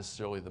 not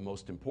necessarily the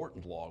most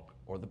important log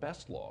or the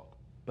best log,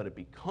 but it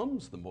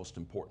becomes the most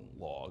important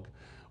log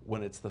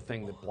when it's the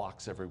thing that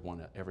blocks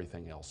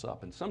everything else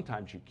up. And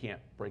sometimes you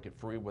can't break it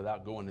free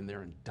without going in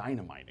there and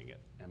dynamiting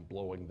it and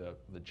blowing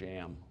the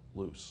jam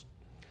loose.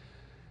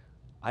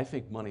 I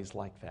think money's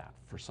like that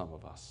for some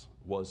of us,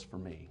 was for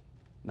me.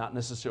 Not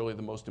necessarily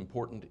the most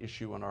important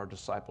issue in our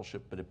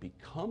discipleship, but it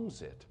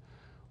becomes it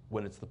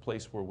when it's the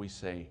place where we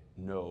say,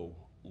 "No,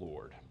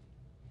 Lord."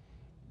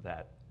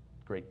 That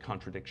great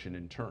contradiction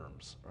in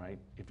terms, right?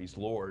 If he's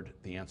Lord,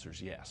 the answer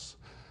is yes.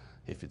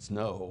 If it's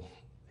no,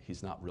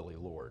 he's not really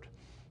Lord.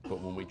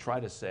 But when we try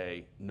to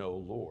say, "No,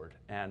 Lord,"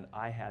 and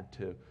I had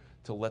to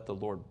let the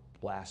Lord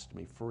blast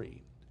me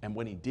free. And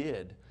when he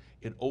did,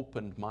 it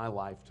opened my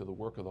life to the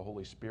work of the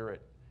Holy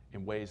Spirit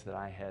in ways that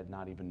I had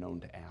not even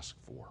known to ask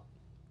for.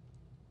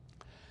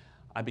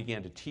 I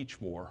began to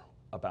teach more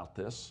about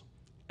this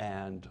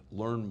and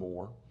learn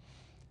more.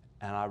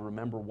 And I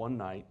remember one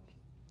night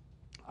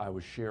I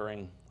was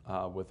sharing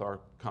with our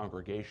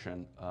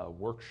congregation a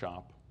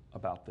workshop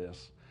about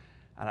this.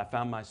 And I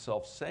found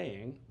myself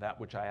saying that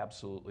which I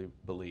absolutely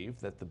believe,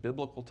 that the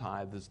biblical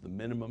tithe is the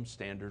minimum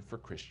standard for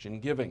Christian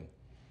giving.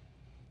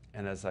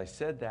 And as I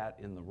said that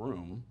in the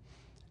room,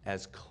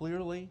 as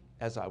clearly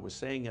as I was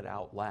saying it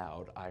out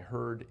loud, I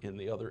heard in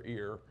the other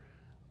ear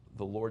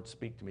the Lord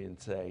speak to me and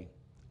say,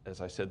 as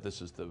I said,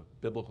 this is the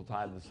biblical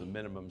tithe, this is the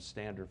minimum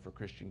standard for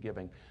Christian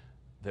giving,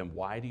 then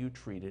why do you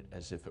treat it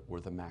as if it were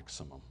the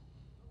maximum?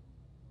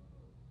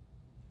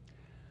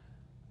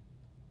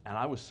 And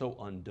I was so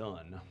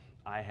undone,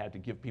 I had to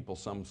give people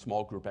some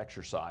small group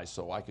exercise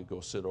so I could go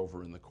sit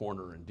over in the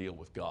corner and deal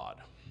with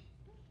God.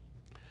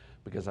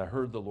 Because I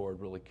heard the Lord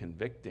really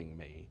convicting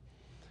me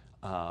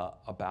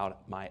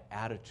about my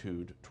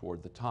attitude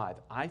toward the tithe.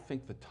 I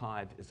think the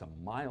tithe is a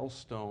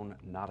milestone,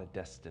 not a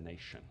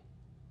destination.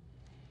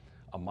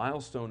 A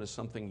milestone is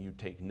something you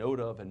take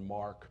note of and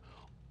mark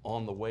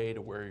on the way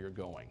to where you're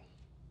going.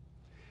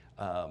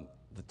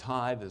 The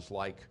tithe is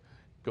like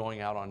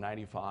going out on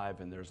 95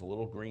 and there's a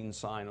little green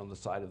sign on the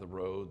side of the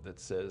road that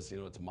says,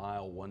 it's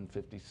mile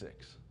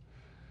 156.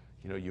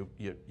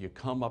 You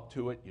come up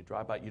to it, you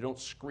drive by, you don't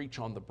screech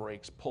on the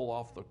brakes, pull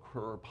off the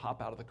curb,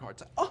 hop out of the car and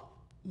say, "Oh,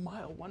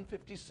 mile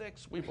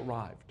 156, we've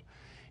arrived."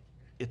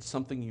 It's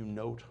something you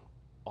note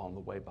on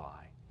the way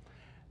by.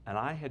 And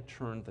I had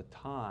turned the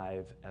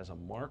tithe as a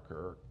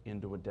marker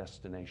into a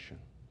destination.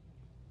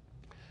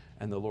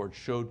 And the Lord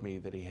showed me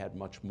that he had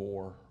much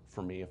more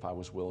for me if I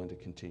was willing to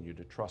continue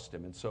to trust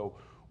him. And so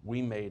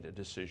we made a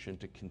decision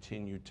to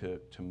continue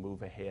to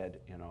move ahead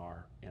in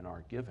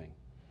our giving.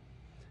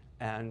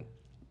 And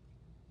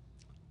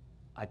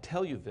I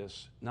tell you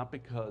this not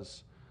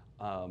because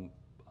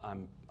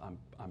I'm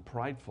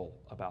prideful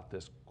about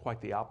this.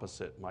 Quite the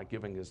opposite. My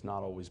giving has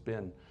not always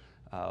been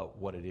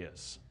what it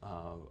is.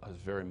 I was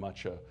very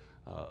much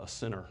a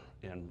sinner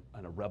and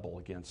a rebel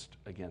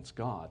against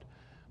God.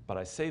 But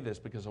I say this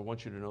because I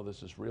want you to know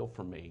this is real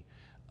for me.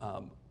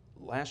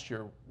 Last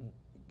year,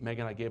 Meg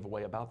and I gave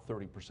away about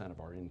 30% of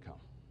our income.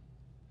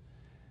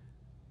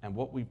 And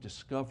what we've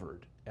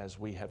discovered as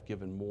we have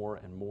given more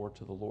and more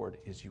to the Lord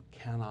is you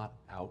cannot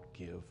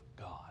outgive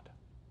God.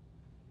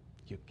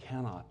 You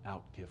cannot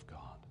outgive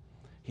God.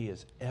 He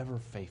is ever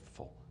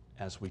faithful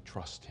as we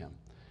trust him.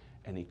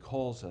 And he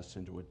calls us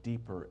into a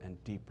deeper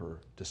and deeper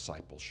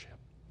discipleship.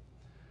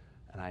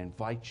 And I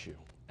invite you,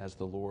 as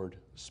the Lord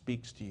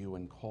speaks to you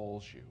and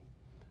calls you,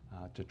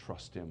 to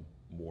trust him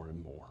more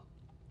and more.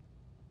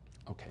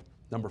 Okay,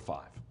 number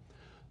 5.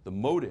 The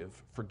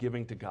motive for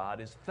giving to God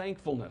is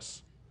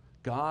thankfulness.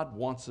 God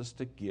wants us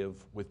to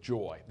give with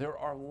joy. There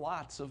are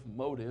lots of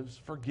motives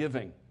for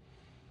giving.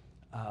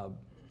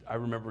 I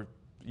remember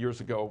years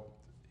ago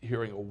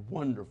hearing a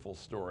wonderful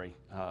story,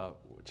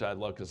 which I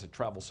love because I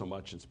travel so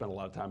much and spend a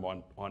lot of time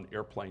on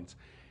airplanes.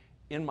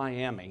 In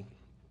Miami,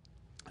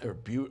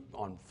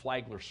 on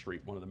Flagler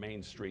Street, one of the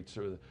main streets,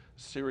 there were a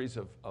series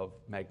of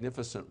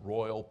magnificent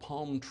royal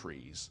palm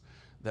trees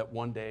that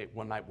one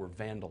night were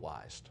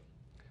vandalized.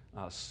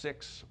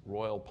 6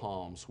 royal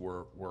palms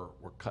were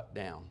cut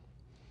down.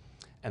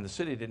 And the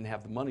city didn't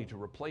have the money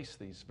to replace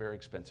these very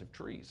expensive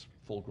trees,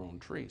 full-grown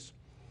trees.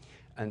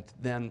 And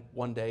then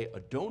one day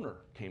a donor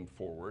came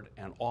forward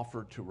and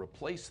offered to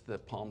replace the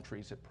palm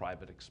trees at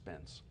private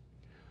expense.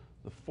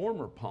 The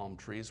former palm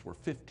trees were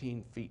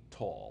 15 feet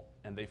tall,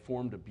 and they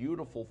formed a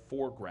beautiful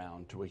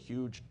foreground to a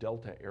huge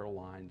Delta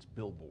Airlines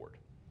billboard.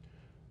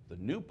 The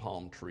new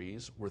palm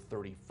trees were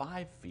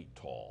 35 feet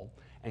tall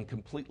and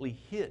completely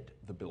hid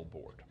the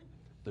billboard.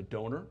 The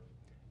donor,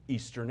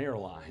 Eastern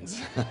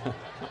Airlines.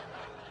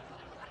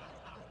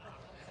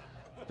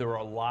 There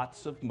are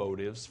lots of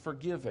motives for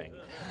giving,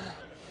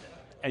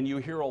 and you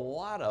hear a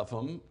lot of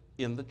them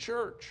in the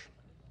church.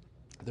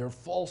 They're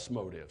false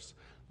motives.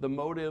 The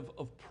motive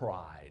of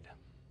pride.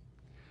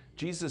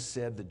 Jesus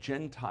said the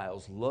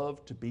Gentiles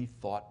love to be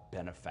thought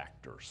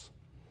benefactors,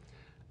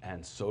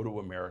 and so do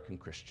American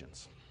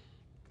Christians.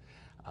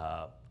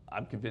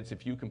 I'm convinced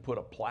if you can put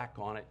a plaque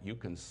on it, you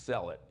can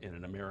sell it in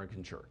an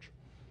American church.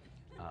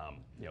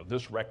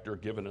 This rector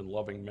given in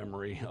loving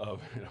memory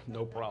of,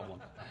 no problem.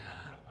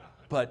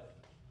 But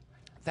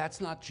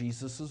that's not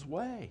Jesus's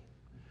way.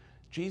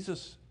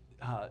 Jesus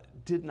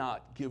did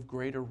not give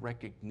greater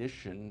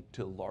recognition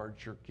to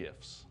larger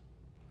gifts.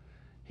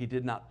 He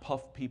did not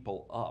puff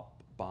people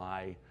up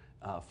by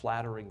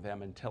flattering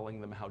them and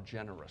telling them how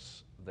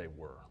generous they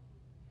were.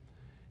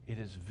 It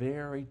is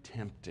very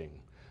tempting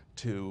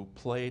to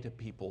play to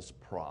people's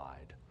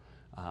pride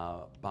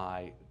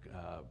by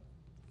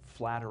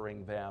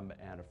flattering them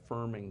and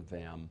affirming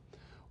them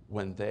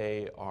when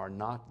they are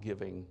not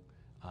giving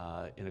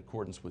in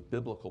accordance with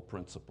biblical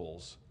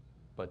principles,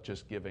 but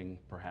just giving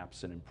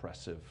perhaps an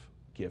impressive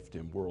gift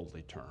in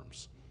worldly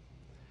terms.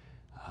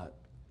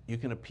 You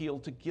can appeal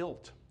to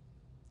guilt.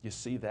 You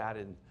see that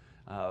in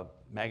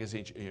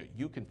magazines.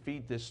 You can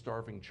feed this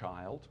starving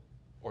child,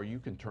 or you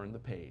can turn the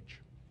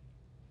page.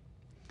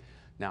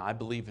 Now, I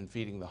believe in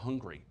feeding the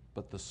hungry,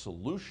 but the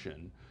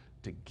solution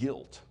to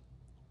guilt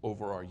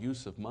over our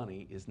use of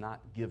money is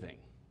not giving.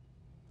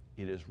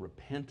 It is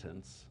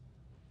repentance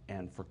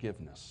and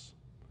forgiveness,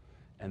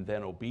 and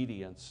then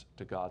obedience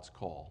to God's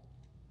call.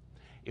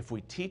 If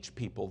we teach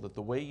people that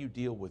the way you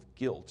deal with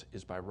guilt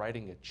is by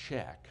writing a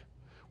check,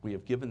 we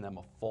have given them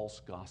a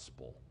false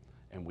gospel,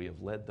 and we have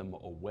led them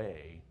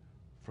away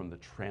from the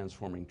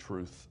transforming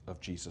truth of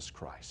Jesus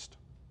Christ.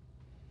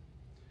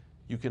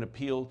 You can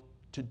appeal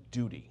to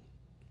duty.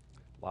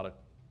 A lot of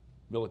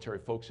military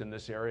folks in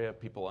this area,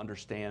 people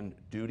understand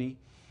duty.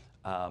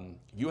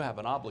 You have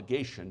an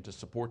obligation to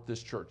support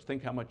this church.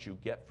 Think how much you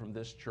get from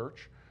this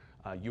church.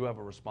 You have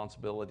a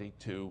responsibility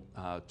to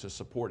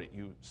support it.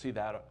 You see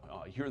that,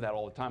 hear that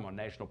all the time on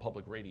National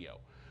Public Radio.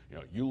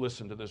 You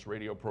listen to this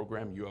radio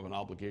program, you have an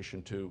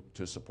obligation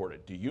to support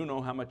it. Do you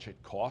know how much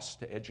it costs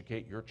to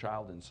educate your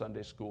child in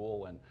Sunday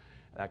school and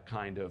that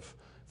kind of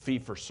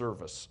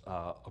fee-for-service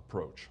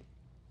approach?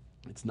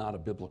 It's not a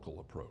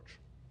biblical approach.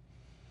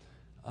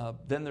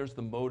 Then there's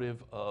the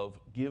motive of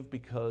give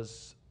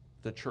because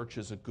the church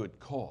is a good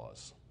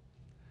cause.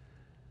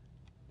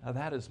 Now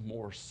that is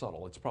more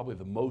subtle. It's probably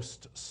the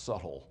most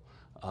subtle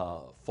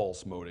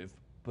false motive,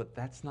 but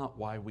that's not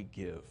why we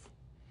give.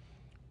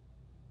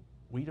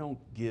 We don't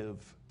give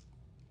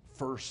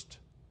first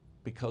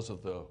because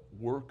of the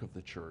work of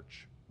the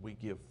church. We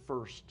give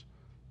first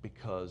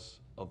because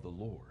of the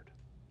Lord.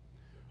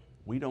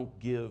 We don't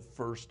give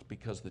first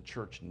because the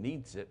church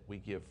needs it. We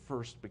give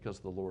first because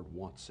the Lord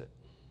wants it.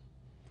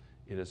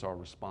 It is our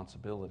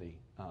responsibility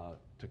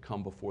to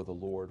come before the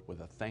Lord with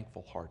a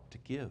thankful heart to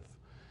give.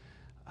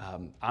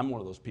 I'm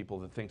one of those people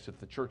that thinks if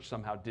the church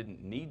somehow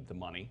didn't need the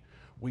money,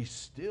 we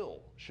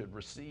still should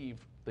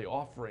receive the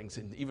offerings,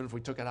 and even if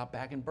we took it out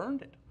back and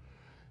burned it,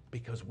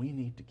 because we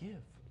need to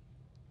give.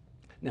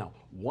 Now,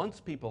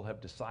 once people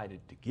have decided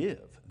to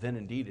give, then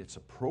indeed it's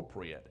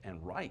appropriate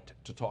and right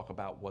to talk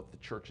about what the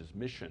church's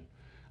mission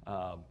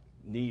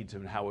needs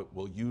and how it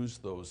will use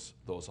those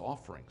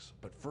offerings.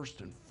 But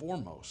first and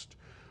foremost,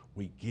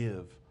 we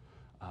give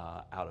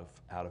out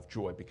of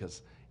joy,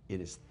 because it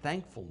is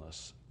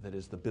thankfulness that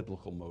is the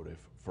biblical motive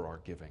for our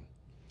giving.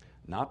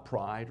 Not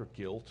pride or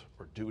guilt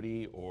or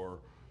duty or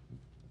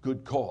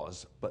good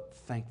cause, but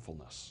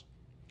thankfulness.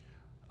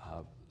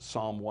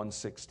 Psalm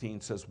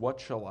 116 says, "What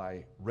shall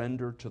I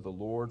render to the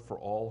Lord for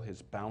all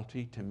his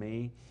bounty to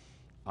me?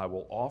 I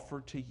will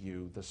offer to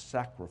you the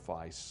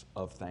sacrifice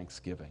of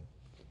thanksgiving."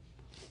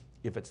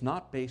 If it's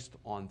not based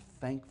on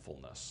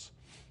thankfulness,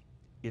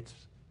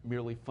 it's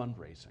merely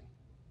fundraising.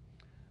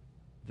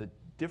 The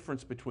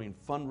difference between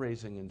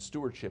fundraising and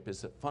stewardship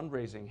is that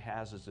fundraising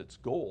has as its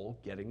goal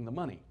getting the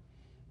money.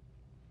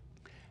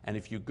 And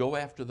if you go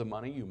after the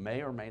money, you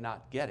may or may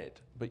not get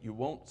it, but you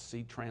won't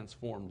see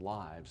transformed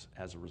lives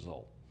as a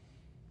result.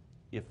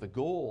 If the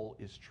goal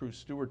is true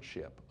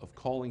stewardship of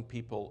calling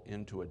people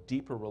into a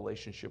deeper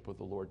relationship with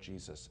the Lord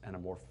Jesus and a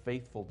more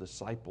faithful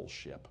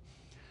discipleship,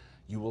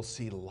 you will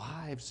see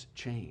lives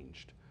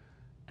changed,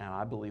 and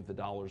I believe the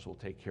dollars will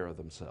take care of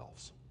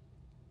themselves.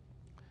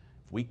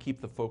 If we keep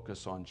the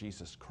focus on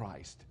Jesus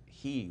Christ,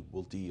 he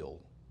will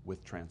deal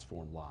with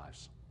transformed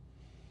lives.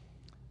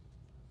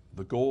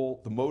 The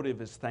goal, the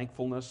motive is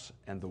thankfulness,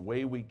 and the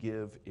way we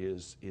give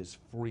is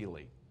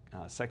freely.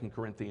 2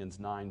 Corinthians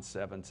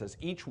 9:7 says,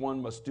 "Each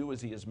one must do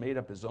as he has made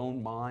up his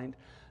own mind,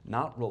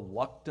 not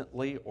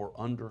reluctantly or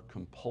under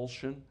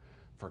compulsion,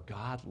 for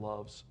God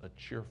loves a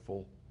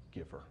cheerful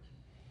giver.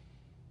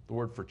 The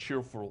word for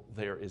cheerful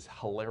there is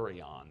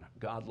hilarion.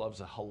 God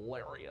loves a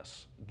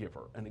hilarious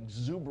giver, an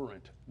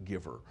exuberant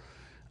giver.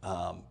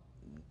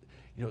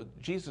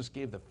 Jesus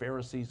gave the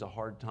Pharisees a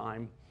hard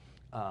time.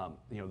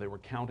 They were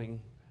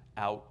counting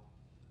out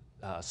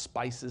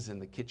spices in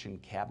the kitchen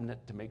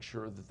cabinet to make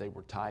sure that they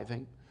were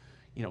tithing.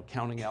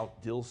 Counting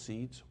out dill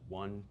seeds,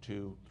 1,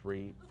 2,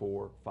 3,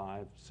 4,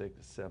 5,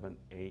 6, 7,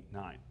 8,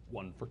 9,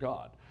 one for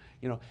God.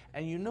 And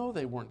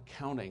they weren't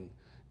counting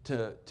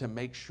to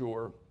make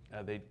sure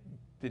they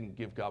didn't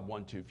give God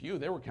one too few.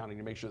 They were counting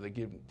to make sure they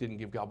didn't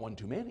give God one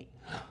too many.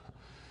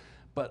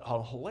 But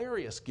a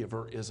hilarious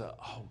giver is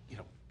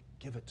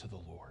give it to the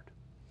Lord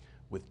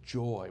with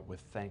joy,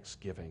 with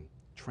thanksgiving,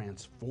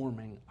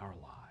 transforming our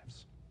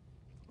lives.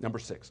 Number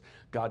 6,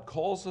 God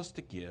calls us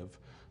to give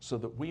so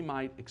that we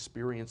might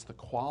experience the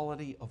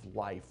quality of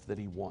life that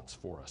he wants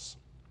for us.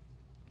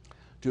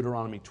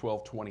 Deuteronomy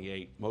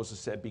 12:28, Moses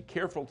said, "Be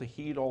careful to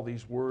heed all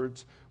these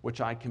words which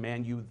I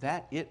command you,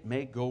 that it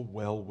may go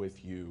well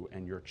with you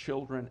and your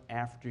children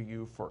after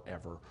you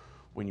forever,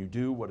 when you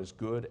do what is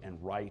good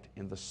and right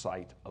in the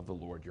sight of the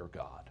Lord your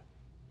God."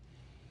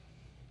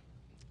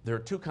 There are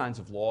two kinds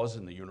of laws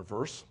in the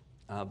universe.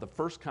 The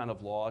first kind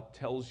of law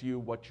tells you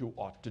what you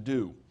ought to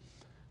do.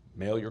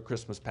 Mail your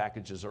Christmas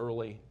packages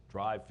early,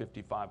 drive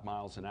 55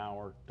 miles an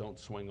hour, don't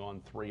swing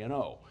on 3 and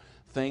 0.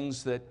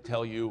 Things that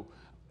tell you,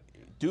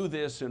 do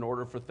this in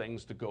order for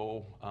things to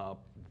go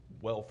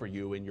well for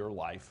you in your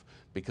life,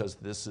 because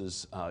this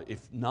is,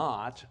 if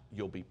not,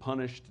 you'll be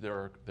punished,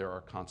 there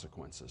are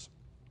consequences.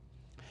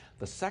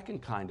 The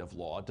second kind of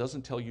law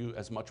doesn't tell you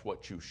as much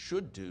what you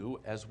should do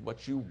as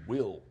what you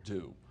will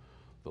do.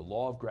 The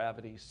law of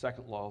gravity,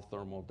 second law of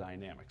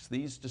thermodynamics.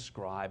 These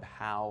describe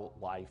how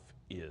life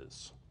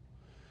is.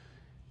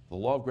 The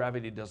law of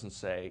gravity doesn't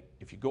say,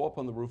 if you go up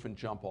on the roof and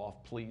jump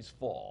off, please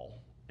fall,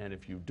 and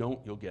if you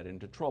don't, you'll get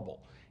into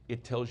trouble.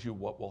 It tells you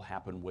what will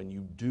happen when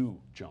you do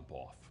jump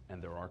off,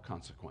 and there are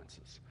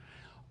consequences.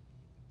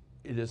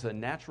 It is a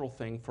natural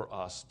thing for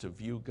us to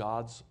view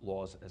God's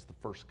laws as the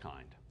first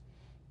kind,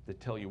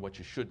 that tell you what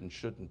you should and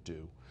shouldn't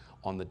do.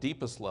 On the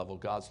deepest level,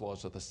 God's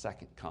laws are the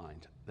second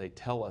kind. They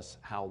tell us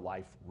how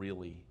life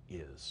really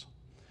is.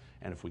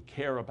 And if we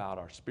care about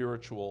our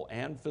spiritual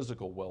and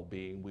physical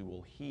well-being, we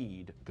will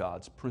heed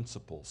God's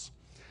principles.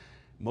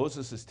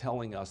 Moses is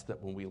telling us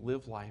that when we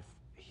live life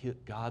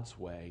God's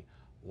way,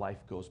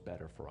 life goes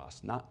better for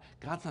us.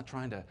 God's not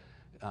trying to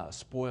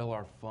spoil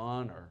our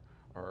fun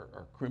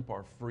or crimp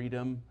our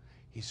freedom.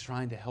 He's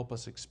trying to help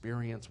us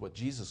experience what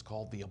Jesus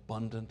called the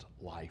abundant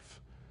life.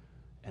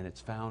 And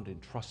it's found in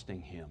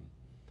trusting him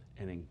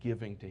and in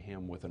giving to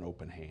him with an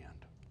open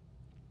hand.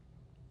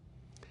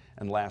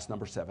 And last,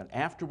 number 7,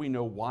 after we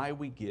know why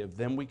we give,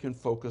 then we can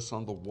focus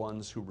on the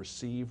ones who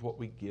receive what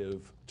we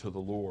give to the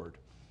Lord.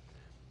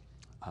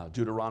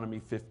 Deuteronomy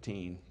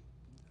 15,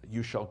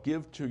 you shall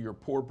give to your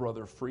poor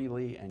brother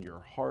freely, and your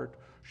heart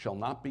shall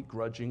not be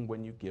grudging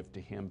when you give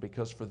to him,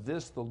 because for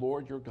this the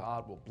Lord your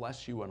God will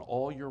bless you in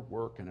all your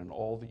work and in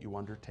all that you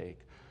undertake.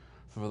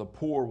 For the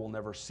poor will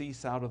never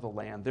cease out of the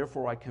land.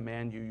 Therefore I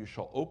command you, you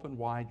shall open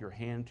wide your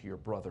hand to your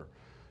brother,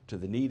 to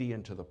the needy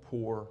and to the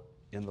poor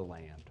in the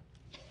land.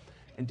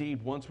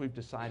 Indeed, once we've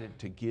decided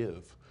to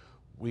give,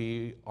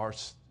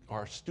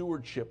 our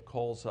stewardship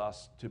calls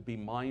us to be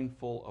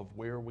mindful of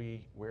where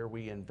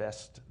we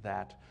invest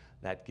that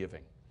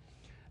giving.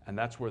 And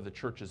that's where the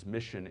church's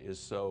mission is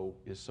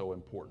so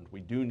important.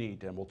 We do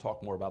need, and we'll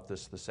talk more about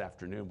this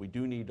afternoon, we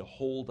do need to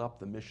hold up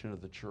the mission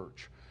of the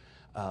church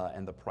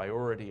and the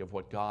priority of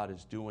what God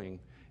is doing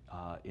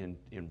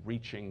in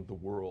reaching the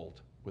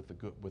world with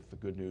the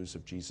good news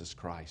of Jesus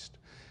Christ.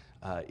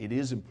 It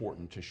is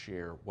important to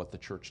share what the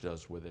church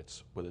does with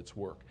its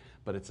work,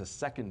 but it's a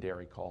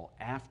secondary call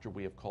after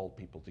we have called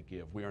people to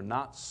give. We are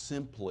not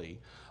simply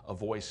a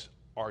voice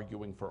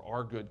arguing for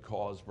our good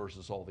cause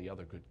versus all the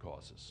other good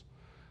causes.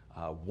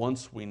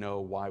 Once we know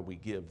why we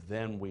give,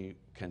 then we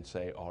can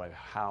say, all right,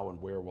 how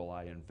and where will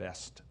I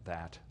invest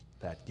that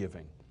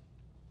giving?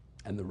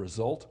 And the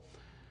result,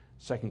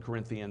 2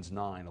 Corinthians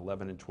 9,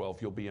 11 and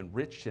 12, you'll be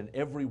enriched in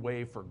every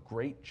way for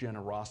great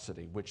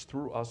generosity, which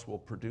through us will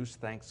produce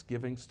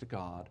thanksgivings to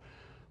God.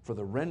 For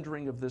the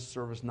rendering of this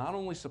service not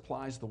only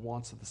supplies the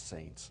wants of the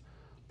saints,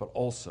 but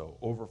also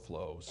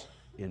overflows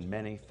in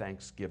many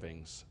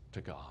thanksgivings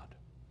to God.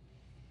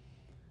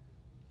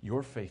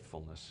 Your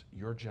faithfulness,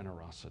 your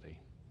generosity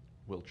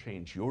will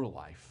change your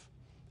life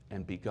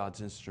and be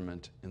God's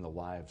instrument in the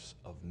lives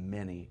of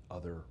many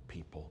other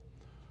people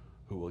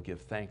who will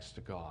give thanks to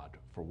God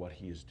for what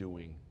he is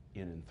doing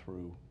in and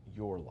through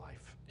your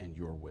life and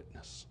your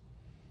witness.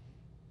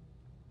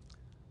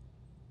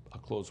 I'll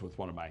close with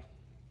one of my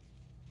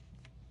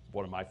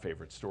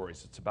favorite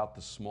stories. It's about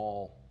the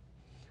small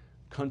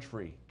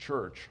country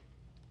church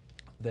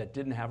that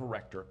didn't have a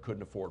rector,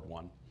 couldn't afford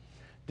one,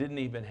 didn't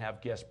even have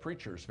guest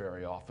preachers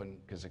very often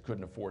because it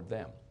couldn't afford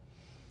them.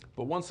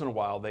 But once in a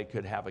while they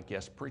could have a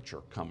guest preacher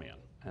come in,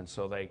 and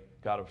so they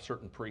got a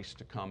certain priest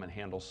to come and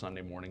handle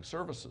Sunday morning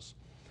services.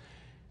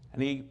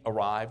 And he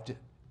arrived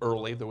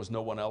early, there was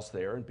no one else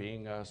there, and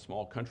being a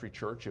small country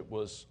church, it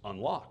was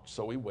unlocked.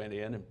 So we went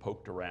in and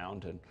poked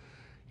around and,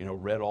 you know,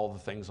 read all the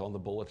things on the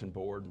bulletin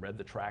board, and read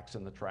the tracts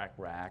in the tract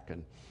rack,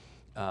 and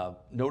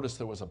noticed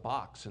there was a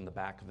box in the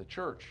back of the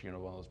church, you know,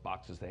 one of those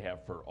boxes they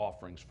have for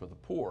offerings for the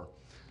poor.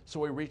 So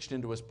we reached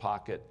into his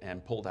pocket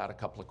and pulled out a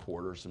couple of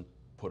quarters and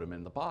put them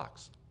in the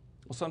box.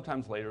 Well,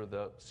 sometimes later,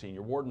 the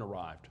senior warden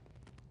arrived.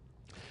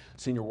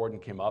 Senior warden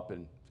came up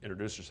and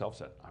introduced herself,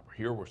 said, "We're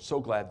here, we're so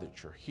glad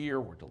that you're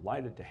here, we're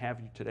delighted to have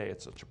you today,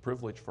 it's such a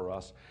privilege for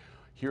us.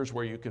 Here's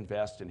where you can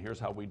vest, and here's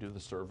how we do the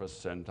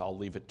service, and I'll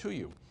leave it to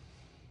you."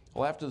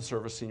 Well, after the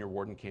service, senior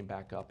warden came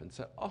back up and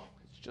said, "Oh,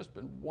 it's just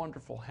been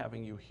wonderful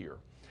having you here.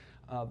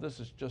 This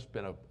has just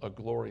been a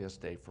glorious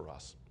day for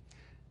us."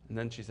 And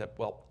then she said,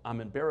 "Well, I'm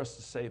embarrassed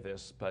to say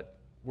this, but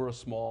we're a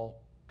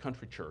small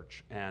country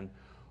church, and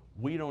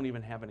we don't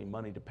even have any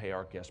money to pay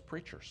our guest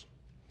preachers.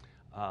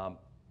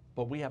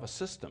 But we have a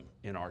system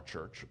in our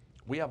church.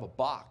 We have a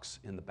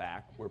box in the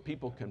back where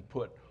people can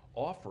put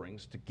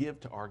offerings to give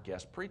to our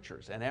guest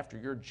preachers. And after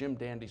your Jim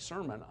Dandy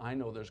sermon, I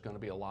know there's going to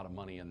be a lot of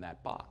money in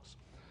that box."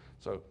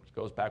 So it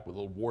goes back with a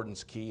little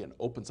warden's key and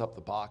opens up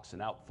the box,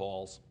 and out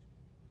falls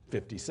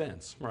 50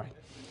 cents, right?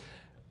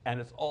 And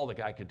it's all the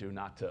guy could do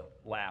not to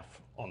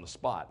laugh on the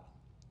spot.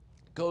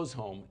 Goes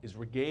home, is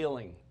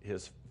regaling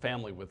his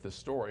family with this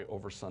story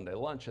over Sunday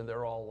lunch, and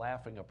they're all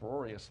laughing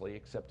uproariously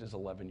except his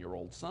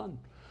 11-year-old son,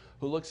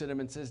 who looks at him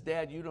and says,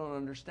 "Dad, you don't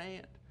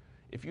understand.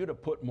 If you'd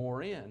have put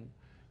more in,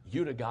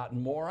 you'd have gotten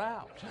more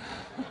out."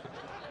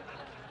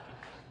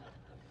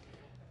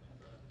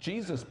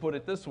 Jesus put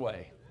it this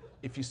way: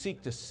 if you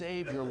seek to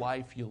save your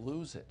life, you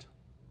lose it.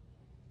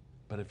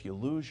 But if you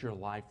lose your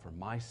life for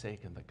my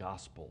sake and the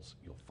gospel's,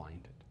 you'll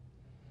find it.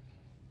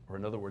 Or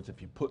in other words,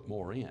 if you put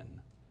more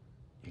in,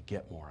 you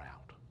get more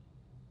out.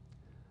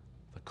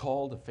 The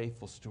call to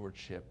faithful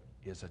stewardship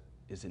is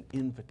an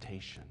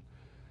invitation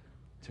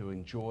to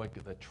enjoy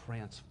the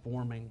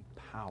transforming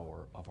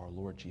power of our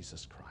Lord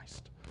Jesus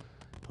Christ,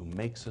 who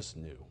makes us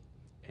new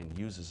and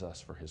uses us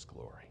for his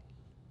glory.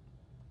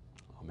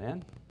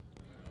 Amen?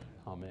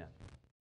 Amen.